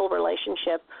wonderful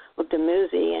relationship with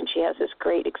Dumuzi, and she has this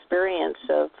great experience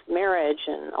of marriage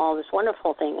and all this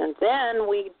wonderful thing. And then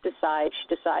she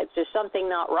decides there's something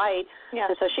not right. Yeah.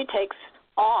 And so she takes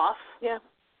off,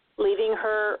 leaving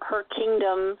her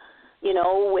kingdom,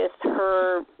 with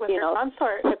her,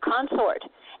 her consort.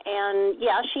 And,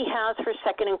 she has her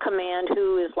second in command,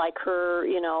 who is like her,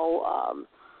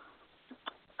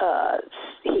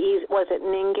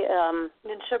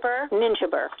 Ninshubur?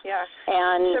 Ninshubur. Yeah.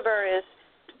 And Ninshubur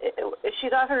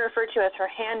she's often referred to as her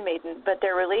handmaiden, but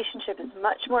their relationship is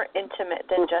much more intimate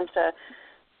than just a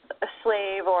a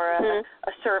slave or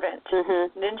a servant.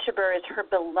 Ninshubur is her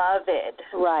beloved.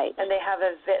 Right. And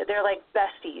they're like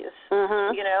besties,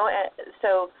 you know. And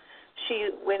so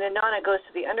when Inanna goes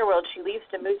to the underworld, she leaves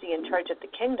Dumuzi in charge of the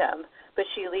kingdom, but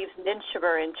she leaves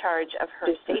Ninshubur in charge of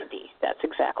her safety. That's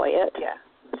exactly it. Yeah.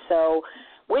 So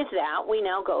with that, we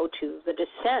now go to the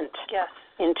descent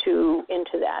into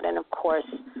that. And, of course,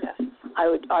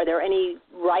 are there any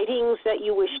writings that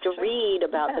you wish to read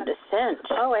about the descent?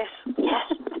 Always.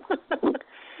 Yes.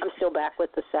 I'm still back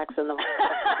with the sex and the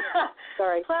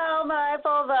sorry. Well, my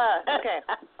vulva. Okay.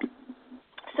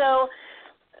 So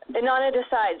Inanna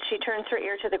decides, she turns her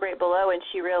ear to the great below, and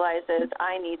she realizes,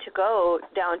 I need to go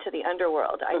down to the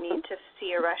underworld. I need to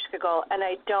see Ereshkigal, and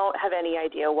I don't have any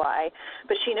idea why.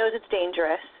 But she knows it's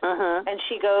dangerous, and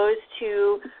she goes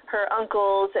to her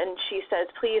uncles, and she says,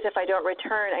 please, if I don't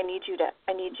return, I need you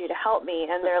to help me.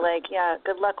 And they're like, yeah,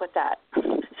 good luck with that.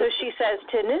 So she says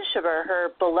to Ninshubur, her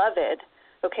beloved,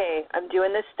 okay, I'm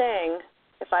doing this thing.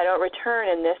 If I don't return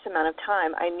in this amount of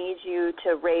time, I need you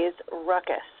to raise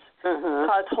ruckus.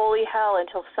 Cause holy hell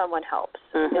until someone helps.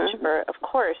 Ninshubur, of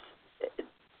course,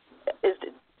 is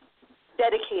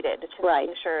dedicated to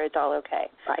making sure it's all okay.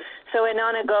 Right. So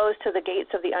Inanna goes to the gates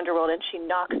of the underworld and she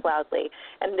knocks loudly.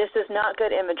 And this is not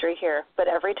good imagery here, but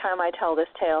every time I tell this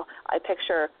tale, I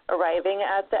picture arriving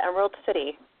at the Emerald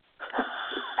City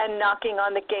and knocking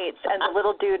on the gates, and the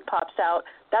little dude pops out.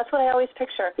 That's what I always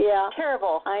picture. Yeah.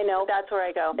 Terrible. I know. That's where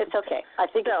I go. It's okay. I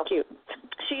think it's cute.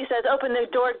 She says, open the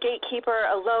door, gatekeeper.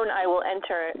 Alone I will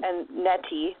enter. And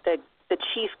Neti, the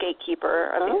chief gatekeeper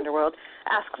of the underworld,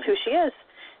 asks who she is.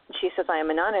 And she says, I am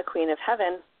Inanna, queen of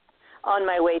heaven, on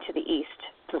my way to the east.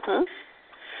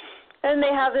 And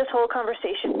they have this whole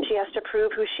conversation. She has to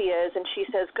prove who she is, and she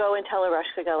says, go and tell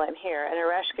Ereshkigal I'm here. And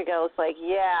Ereshkigal is like,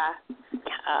 yeah,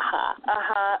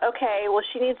 okay, well,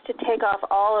 she needs to take off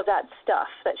all of that stuff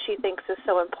that she thinks is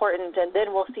so important, and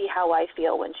then we'll see how I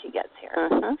feel when she gets here.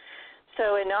 So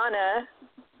Inanna,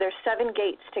 there's 7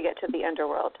 gates to get to the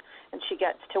underworld, and she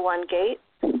gets to one gate,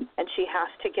 and she has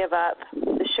to give up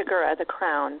the shigura, the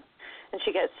crown. And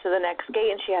she gets to the next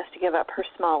gate, and she has to give up her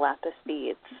small lapis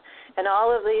beads. And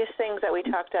all of these things that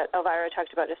Elvyra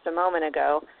talked about just a moment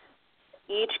ago,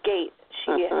 each gate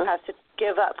she has to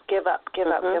give up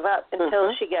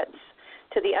until she gets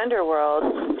to the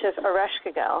underworld, to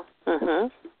Ereshkigal.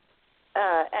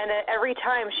 And every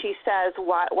time she says,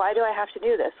 why do I have to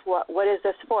do this? What is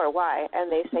this for? Why? And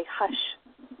they say, hush,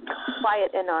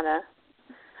 quiet, Inanna.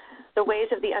 The ways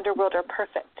of the underworld are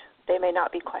perfect. They may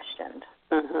not be questioned.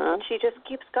 And she just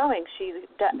keeps going. She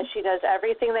does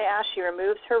everything they ask. She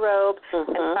removes her robe,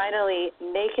 and finally,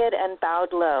 naked and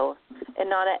bowed low,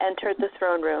 Inanna entered the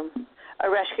throne room.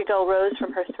 Ereshkigal rose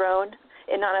from her throne.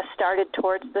 Inanna started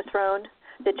towards the throne.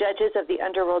 The judges of the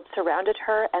underworld surrounded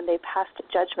her, and they passed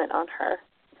judgment on her.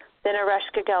 Then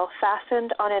Ereshkigal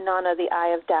fastened on Inanna the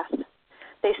eye of death.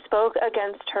 They spoke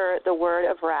against her the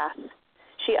word of wrath.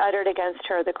 She uttered against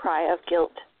her the cry of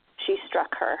guilt. She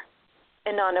struck her.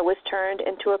 Inanna was turned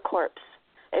into a corpse,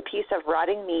 a piece of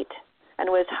rotting meat, and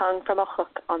was hung from a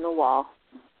hook on the wall.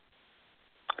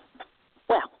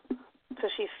 Well, so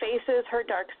she faces her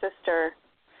dark sister,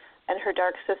 and her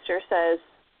dark sister says,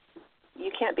 you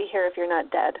can't be here if you're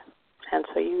not dead. And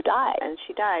so you die. And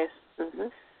she dies.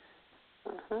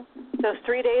 So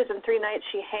 3 days and 3 nights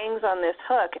she hangs on this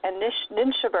hook, and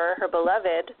Ninshubur, her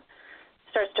beloved,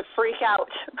 starts to freak out.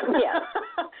 Yeah,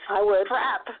 I would.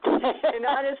 Crap.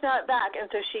 Inanna's not back. And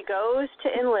so she goes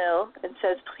to Enlil and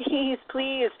says, please,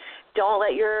 please, don't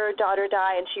let your daughter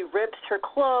die. And she rips her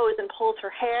clothes and pulls her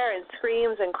hair and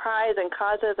screams and cries and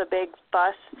causes a big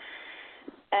fuss.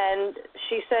 And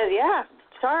she says, yeah,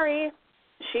 sorry.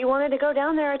 She wanted to go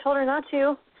down there. I told her not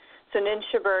to. So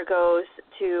Ninshubur goes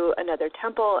to another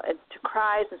temple and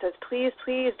cries and says, please,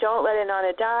 please, don't let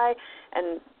Inanna die.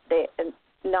 And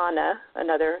Nana,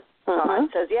 another god,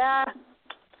 says, yeah,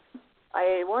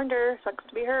 I warned her. Sucks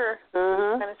to be her.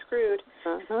 Kind of screwed.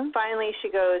 Finally,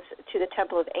 she goes to the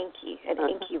temple of Enki, and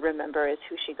Enki, remember, is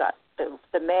who she got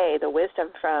the May, the wisdom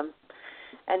from.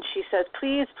 And she says,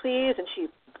 please, please, and she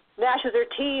gnashes her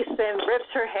teeth and rips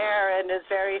her hair and is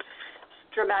very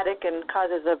dramatic and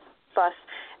causes a fuss.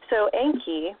 So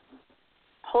Enki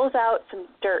pulls out some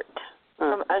dirt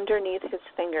from underneath his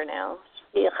fingernails.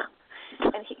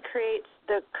 And he creates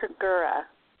the Kagura.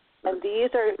 And these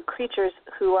are creatures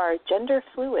who are gender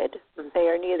fluid. They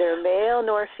are neither male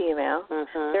nor female.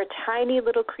 They're tiny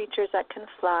little creatures that can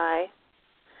fly.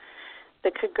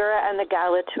 The Kagura and the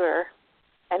Galatur.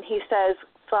 And he says,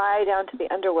 fly down to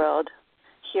the underworld.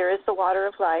 Here is the water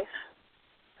of life.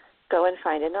 Go and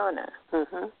find Inanna.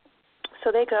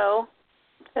 So they go,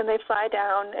 and they fly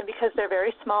down, and because they're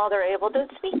very small, they're able to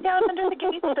sneak down under the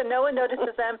gates so no one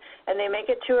notices them, and they make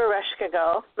it to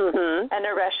Ereshkigal, and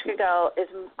Ereshkigal is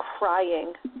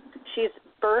crying. She's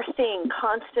birthing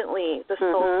constantly the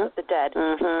souls of the dead,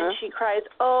 and she cries,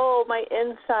 "Oh, my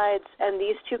insides!" And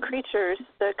these two creatures,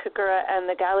 the Kagura and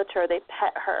the Galatur, they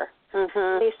pet her.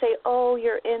 They say, "Oh,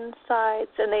 your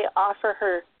insides," and they offer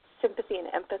her sympathy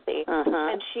and empathy.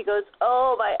 And she goes,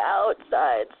 "Oh, my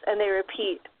outsides," and they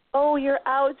repeat, "Oh, your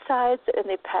outsides," and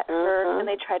they pet her, and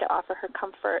they try to offer her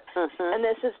comfort. And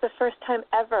this is the first time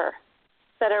ever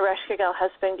that Ereshkigal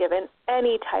has been given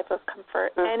any type of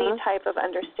comfort, any type of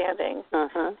understanding.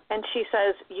 And she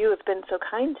says, "You have been so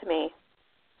kind to me.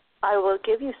 I will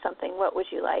give you something. What would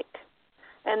you like?"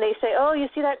 And they say, "Oh, you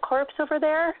see that corpse over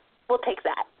there? We'll take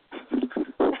that."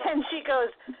 And she goes,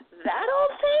 "That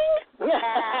old thing?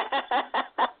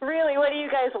 Really, what do you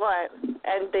guys want?"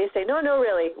 And they say, no,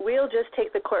 really. We'll just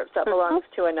take the corpse that belongs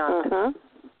to Inanna.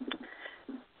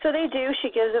 So they do. She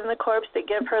gives them the corpse. They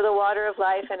give her the water of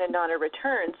life, and Inanna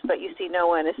returns. But you see, no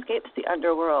one escapes the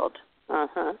underworld.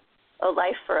 A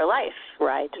life for a life.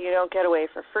 Right. You don't get away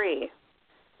for free.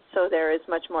 So there is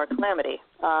much more calamity.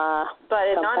 But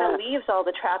Inanna leaves all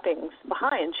the trappings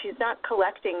behind. She's not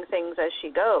collecting things as she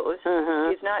goes.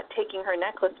 She's not taking her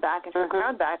necklace back and her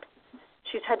crown back.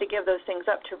 She's had to give those things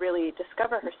up to really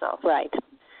discover herself. Right.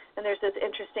 And there's this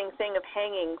interesting thing of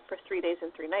hanging for 3 days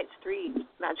and 3 nights. 3,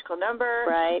 magical number.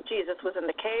 Right. Jesus was in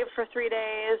the cave for 3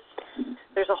 days.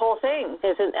 There's a whole thing.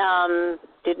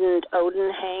 Didn't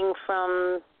Odin hang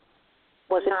from...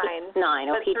 Was it 9? 9.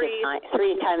 Oh, he did 9.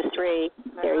 3 times 3.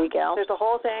 There you go. There's a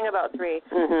whole thing about 3.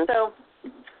 So,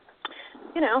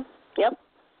 Yep.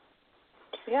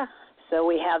 Yeah. So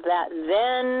we have that.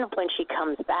 Then when she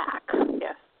comes back,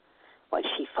 what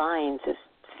she finds is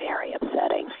very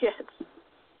upsetting. Yes.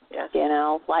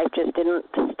 Life just didn't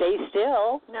stay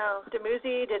still. No.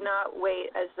 Dumuzi did not wait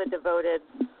as the devoted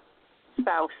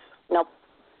spouse. Nope.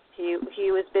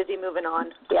 He was busy moving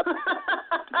on. Yep.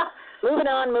 Moving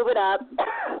on, moving up.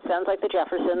 Sounds like the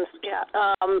Jeffersons. Yeah.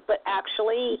 But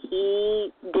actually,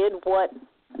 he did what,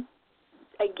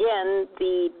 again,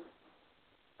 the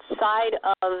side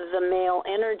of the male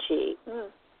energy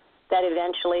that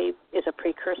eventually is a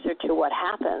precursor to what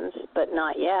happens, but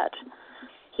not yet.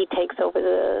 He takes over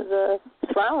the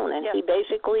throne, and he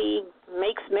basically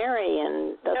makes merry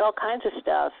and does all kinds of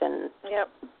stuff, and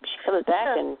she comes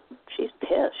back and she's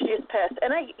pissed. She's pissed.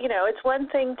 And it's one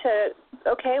thing to,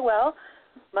 okay, well,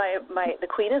 the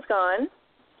queen is gone.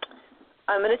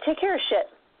 I'm going to take care of shit.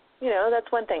 That's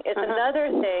one thing. It's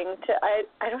another thing to,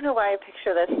 I don't know why I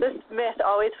picture this. This myth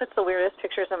always puts the weirdest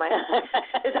pictures in my head.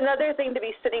 It's another thing to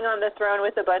be sitting on the throne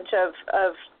with a bunch of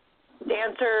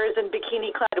dancers and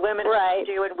bikini-clad women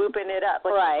and whooping it up.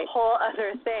 Like a whole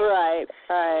other thing. Right.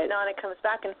 Inanna comes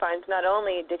back and finds not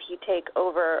only did he take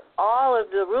over all of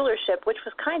the rulership, which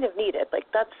was kind of needed. Like,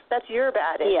 that's your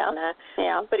bad, Inanna.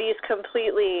 Yeah. But he's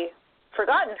completely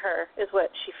forgotten her, is what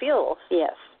she feels.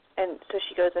 Yes. And so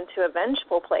she goes into a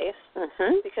vengeful place.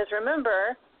 Because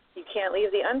remember, you can't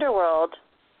leave the underworld.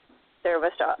 There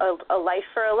was a life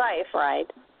for a life. Right.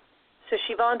 So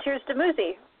she volunteers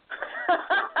Dumuzi.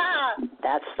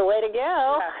 That's the way to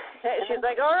go. Yeah. She's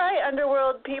like, all right,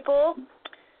 underworld people,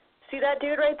 see that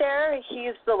dude right there?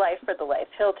 He's the life for the life.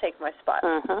 He'll take my spot.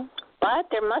 But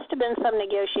there must have been some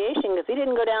negotiation because he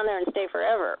didn't go down there and stay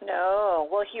forever. No.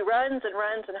 Well, he runs and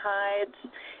hides,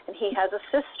 and he has a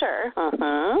sister.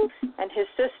 And his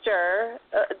sister...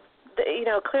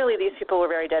 clearly these people were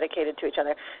very dedicated to each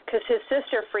other because his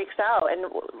sister freaks out and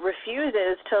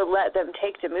refuses to let them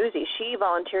take Dumuzi. She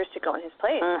volunteers to go in his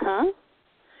place.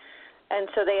 And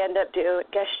so they end up doing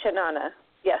Gesh Inanna.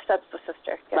 Yes, that's the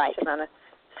sister, Gesh Inanna.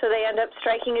 So they end up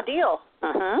striking a deal.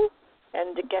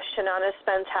 And Gesh Inanna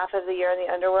spends half of the year in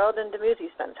the underworld and Dumuzi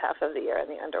spends half of the year in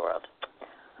the underworld.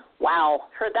 Wow.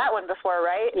 Heard that one before,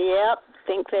 right? Yep.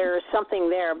 Think there's something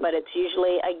there, but it's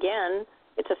usually, again...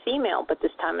 It's a female, but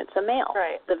this time it's a male.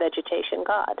 Right. The vegetation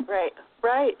god.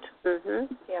 Right.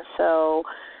 Yeah. So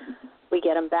we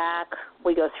get him back.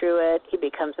 We go through it. He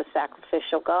becomes a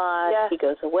sacrificial god. He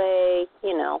goes away,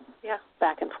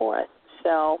 back and forth.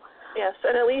 So. Yes,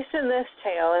 and at least in this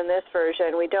tale, in this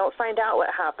version, we don't find out what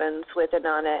happens with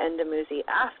Inanna and Dumuzi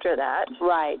after that.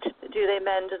 Right. Do they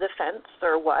mend the fence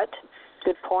or what?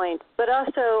 Good point. But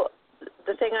also...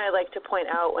 The thing I like to point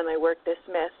out when I work this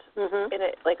myth, in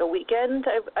a weekend,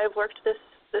 I've worked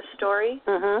this story.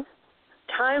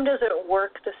 Time doesn't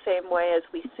work the same way as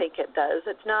we think it does.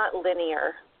 It's not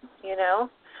linear,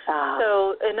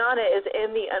 So Inanna is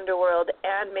in the underworld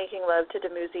and making love to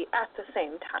Dumuzi at the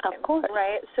same time. Of course.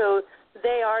 Right? So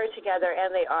they are together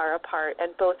and they are apart,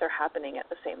 and both are happening at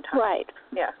the same time. Right.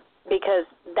 Yeah. Because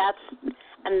that's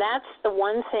the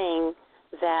one thing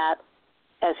that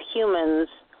as humans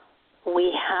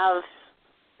we have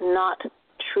not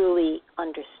truly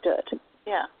understood.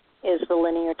 Yeah. Is the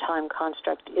linear time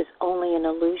construct is only an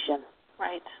illusion.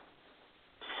 Right.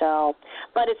 So,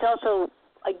 but it's also,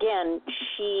 again,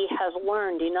 she has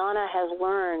learned, Inanna has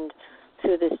learned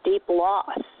through this deep loss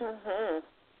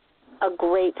a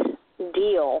great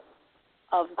deal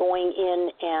of going in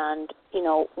and,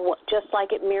 just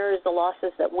like it mirrors the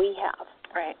losses that we have.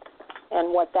 Right.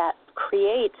 And what that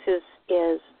creates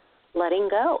is letting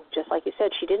go. Just like you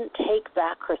said, she didn't take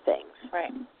back her things.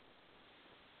 Right.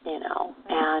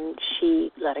 And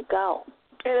she let it go.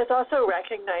 And it's also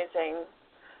recognizing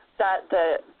that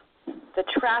the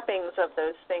trappings of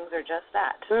those things are just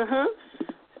that.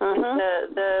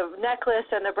 The necklace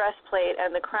and the breastplate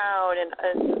and the crown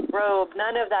and robe,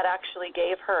 none of that actually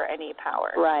gave her any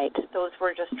power. Right. Those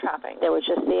were just trappings. They were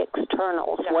just the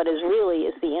externals. Yeah. What is really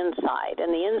is the inside.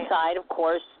 And the inside, of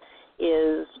course,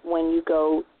 is when you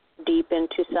go deep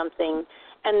into something.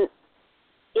 And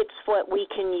it's what we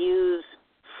can use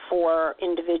for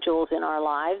individuals in our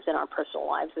lives, in our personal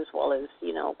lives, as well as,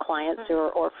 clients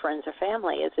or friends or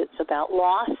family. It's about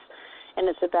loss, and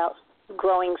it's about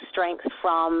growing strength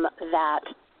from that,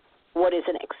 what is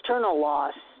an external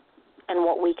loss, and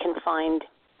what we can find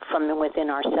from within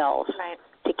ourselves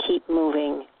to keep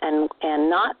moving and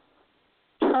not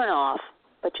turn off,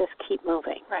 but just keep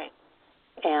moving. Right.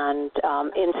 And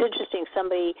it's interesting,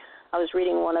 I was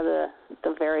reading one of the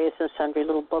various and sundry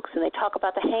little books, and they talk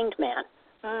about the hanged man.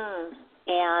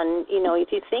 And,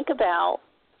 if you think about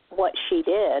what she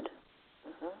did,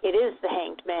 it is the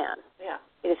hanged man. Yeah.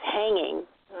 It is hanging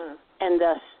and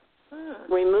thus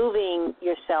removing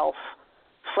yourself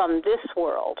from this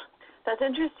world. That's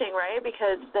interesting, right?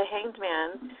 Because the hanged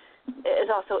man is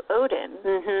also Odin,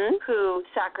 who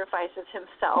sacrifices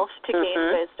himself to gain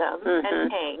wisdom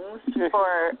and hangs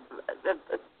for,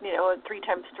 3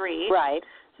 times 3. Right.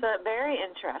 So very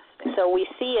interesting. So we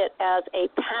see it as a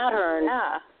pattern,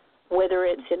 whether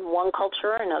it's in one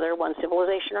culture or another, one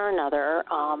civilization or another.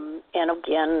 And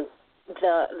again,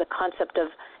 the concept of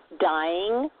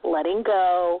dying, letting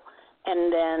go,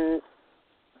 and then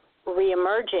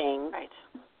reemerging,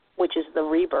 which is the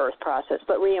rebirth process,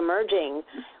 but reemerging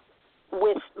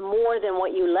with more than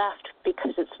what you left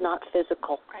because it's not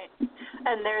physical. Right.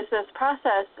 And there's this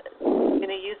process, I'm going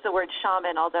to use the word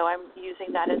shaman, although I'm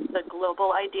using that as the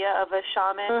global idea of a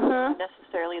shaman, not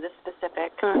necessarily the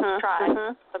specific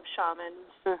tribe of shamans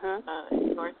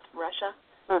in North Russia.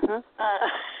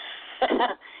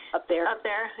 Up there. Up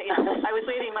there. Yeah. I was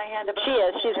waving my hand above. She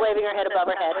is. She's waving her head above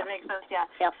her head. That would make sense, yeah.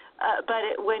 Yep. But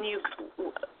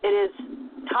it is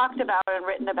talked about and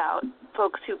written about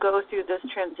folks who go through this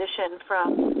transition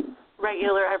from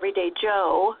regular everyday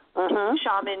Joe,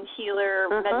 shaman, healer,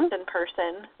 medicine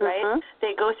person, right?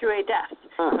 They go through a death.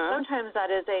 Sometimes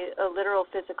that is a literal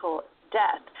physical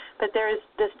death. But there's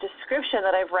this description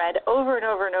that I've read over and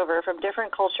over and over from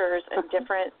different cultures and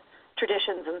different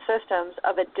traditions and systems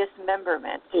of a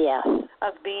dismemberment,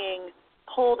 of being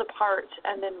pulled apart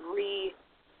and then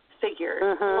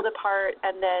refigured, pulled apart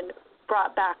and then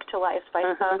brought back to life by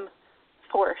some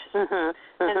force. And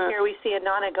here we see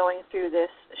Inanna going through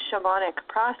this shamanic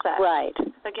process. Right.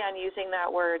 Again, using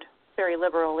that word very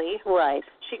liberally. Right.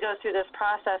 She goes through this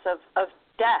process of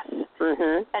death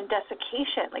and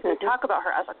desiccation. Like we talk about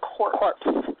her as a corpse.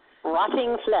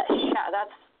 Rotting flesh. Yeah,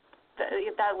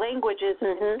 that language is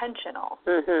intentional,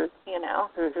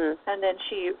 and then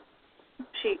she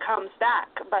comes back,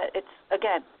 but it's,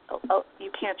 again,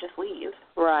 you can't just leave.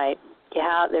 Right.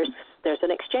 Yeah, there's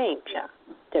an exchange. Yeah.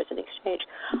 There's an exchange.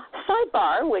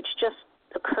 Sidebar, which just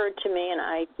occurred to me, and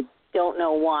I don't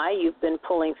know why. You've been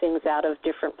pulling things out of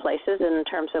different places in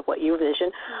terms of what you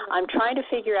vision. I'm trying to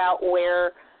figure out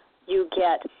where you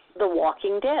get the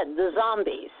Walking Dead, the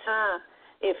zombies.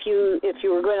 If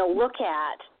you were going to look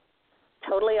at,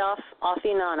 totally off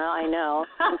Inanna, I know,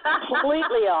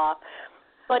 completely off,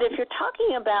 but if you're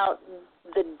talking about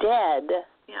the dead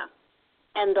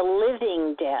and the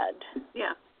living dead,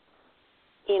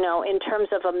 in terms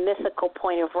of a mythical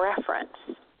point of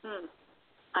reference,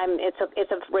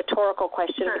 it's a rhetorical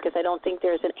question because I don't think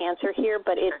there's an answer here,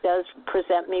 but it does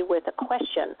present me with a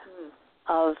question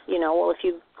of, well, if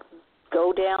you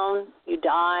go down, you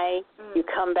die, you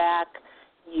come back,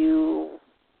 you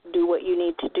do what you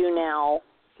need to do now,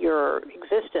 your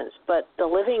existence, but the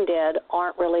living dead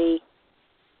aren't really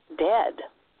dead.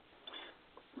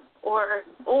 Or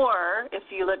if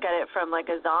you look at it from like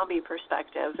a zombie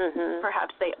perspective,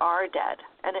 perhaps they are dead,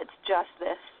 and it's just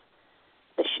this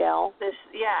the shell. Gel.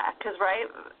 Because, right,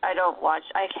 I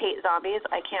hate zombies.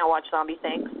 I can't watch zombie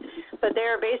things. But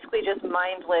they're basically just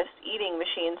mindless eating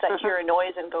machines that hear a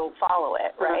noise and go follow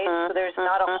it, right? So there's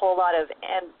not a whole lot of,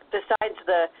 and besides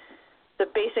the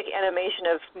basic animation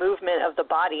of movement of the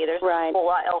body, there's a whole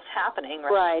lot else happening,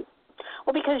 right? Right.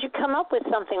 Well, because you come up with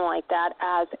something like that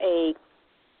as a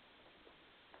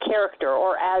character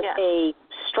or as a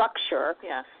structure,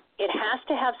 it has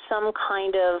to have some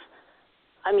kind of,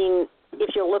 I mean,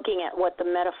 if you're looking at what the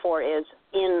metaphor is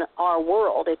in our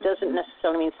world, it doesn't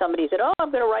necessarily mean somebody said, oh,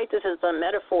 I'm going to write this as a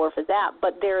metaphor for that,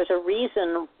 but there's a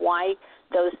reason why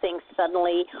those things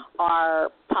suddenly are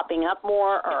popping up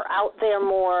more or out there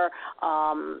more,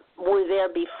 were there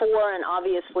before and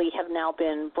obviously have now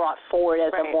been brought forward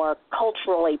as a more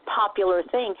culturally popular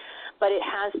thing, but it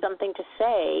has something to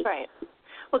say. Right.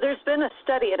 Well, there's been a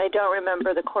study, and I don't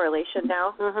remember the correlation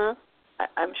now.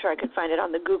 I'm sure I could find it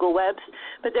on the Google webs,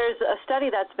 but there's a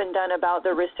study that's been done about the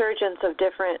resurgence of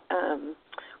different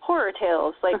horror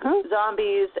tales, like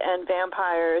zombies and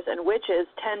vampires and witches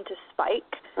tend to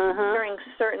spike during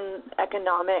certain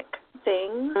economic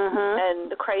things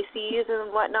and the crises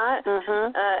and whatnot.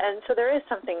 And so there is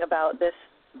something about this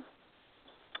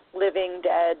living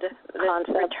dead, this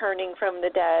returning from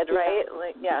the dead, right?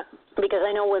 Like, because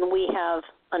I know when we have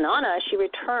Inanna, she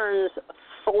returns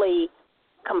fully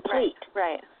complete.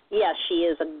 Right. Yes, she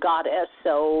is a goddess,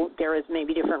 so there is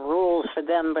maybe different rules for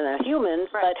them than the humans,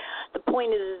 but the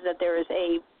point is that there is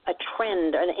a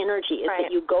trend, an energy, is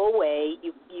that you go away,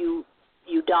 you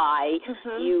die,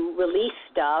 you release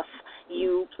stuff,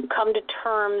 you come to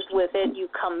terms with it, you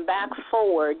come back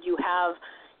forward, you have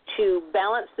to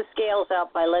balance the scales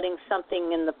out by letting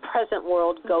something in the present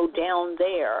world go down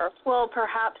there. Well,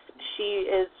 perhaps she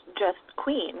is just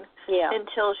queen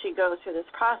until she goes through this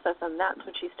process, and that's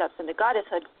when she steps into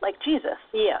goddesshood, like Jesus.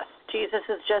 Yes. Jesus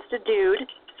is just a dude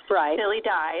till he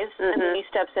dies, and then he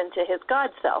steps into his God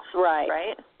self.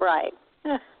 Right.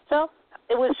 Yeah. So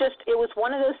it was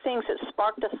one of those things that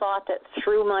sparked a thought that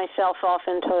threw myself off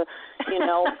into,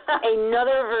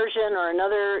 another version or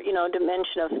another,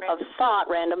 dimension of thought,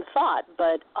 random thought.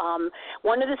 But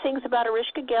one of the things about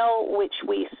Erishka Gel, which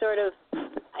we sort of,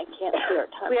 I can't see our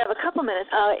time. We have a couple minutes.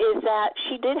 Is that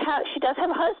she does have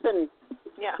a husband.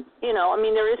 Yeah.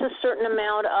 There is a certain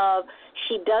amount of,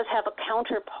 she does have a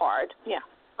counterpart. Yeah.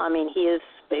 I mean, he is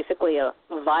basically a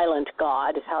violent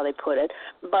god, is how they put it.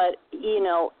 But,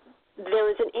 there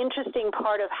is an interesting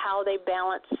part of how they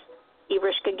balance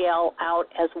Erishka Gel out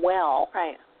as well.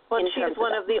 Right. Well, she's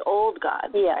one of the old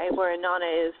gods, right? Where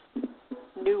Inanna is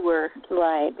newer.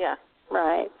 Right. Yeah.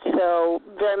 Right. So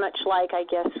very much like, I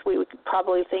guess, we would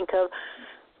probably think of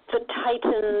the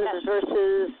Titans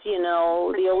versus,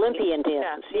 the Olympian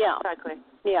dances. Yeah, exactly.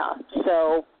 Yeah.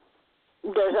 So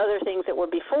there's other things that were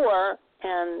before,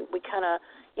 and we kind of,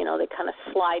 they kind of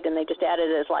slide, and they just added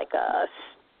it as like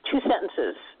two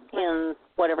sentences in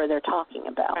whatever they're talking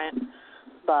about. Right.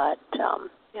 But, so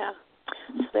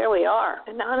there we are.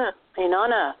 Inanna,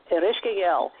 Erishka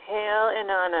Gel. Hail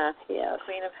Inanna. Yes.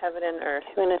 Queen of heaven and earth.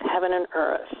 Queen of heaven and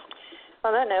earth.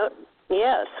 On that note.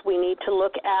 Yes, we need to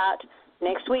look at,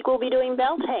 next week we'll be doing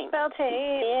Beltane.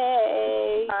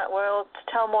 Yay. We'll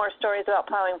tell more stories about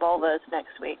plowing vulvas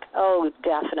next week. Oh,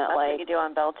 definitely. That's what you do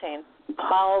on Beltane.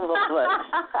 Plow vulvas.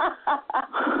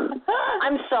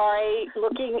 I'm sorry,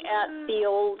 looking at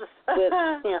fields with,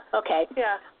 okay.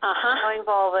 Yeah, plowing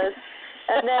vulvas.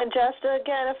 And then just,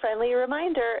 again, a friendly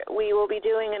reminder, we will be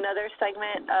doing another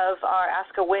segment of our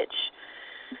Ask a Witch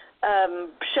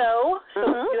show. So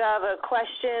if you have a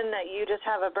question that you just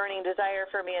have a burning desire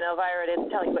for me and Elvyra didn't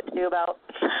tell you what to do about.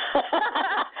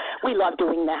 We love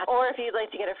doing that. Or if you'd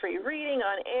like to get a free reading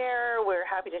on air, we're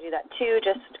happy to do that too.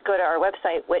 Just go to our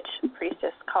website,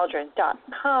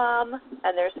 witchpriestesscauldron.com,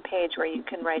 and there's a page where you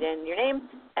can write in your name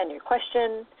and your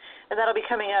question, and that'll be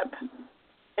coming up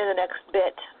in the next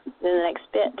bit.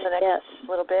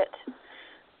 Little bit.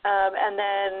 And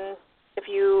then if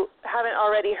you haven't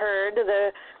already heard,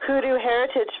 the Hoodoo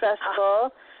Heritage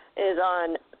Festival is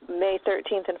on May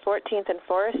 13th and 14th in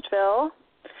Forestville,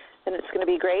 and it's going to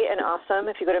be great and awesome.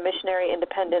 If you go to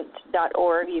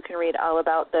missionaryindependent.org, you can read all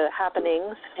about the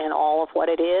happenings and all of what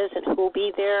it is and who will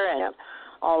be there and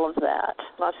all of that.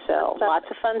 Lots of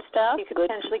fun stuff. You could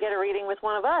potentially get a reading with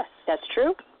one of us. That's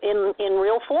true, in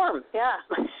real form. Yeah.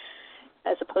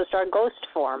 As opposed to our ghost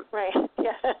form. Right,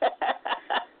 yeah.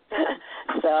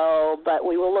 So, but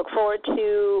we will look forward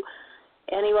to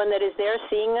anyone that is there,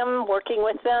 seeing them, working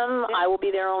with them. I will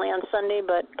be there only on Sunday,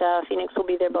 but Phoenix will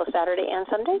be there both Saturday and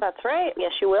Sunday. That's right.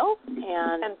 Yes, you will.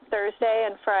 And Thursday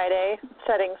and Friday,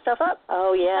 setting stuff up.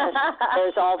 Oh, yes.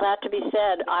 There's all that to be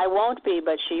said. I won't be,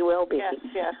 but she will be.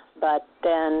 Yes. But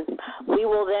then we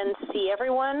will then see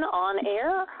everyone on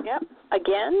air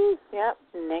again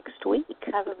next week.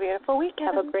 Have a beautiful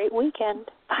weekend. Have a great weekend.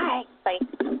 Bye. Bye.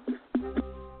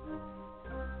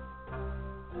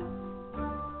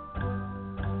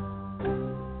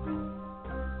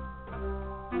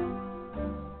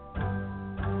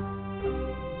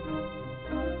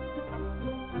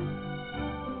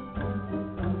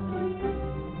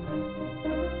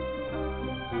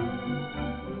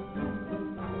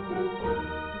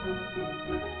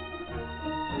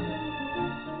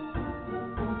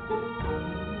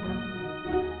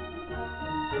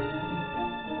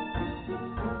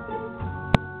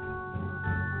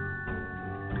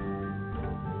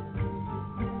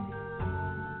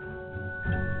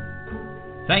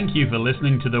 Thank you for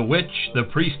listening to The Witch, the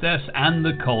Priestess, and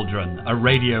the Cauldron, a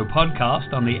radio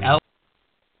podcast on the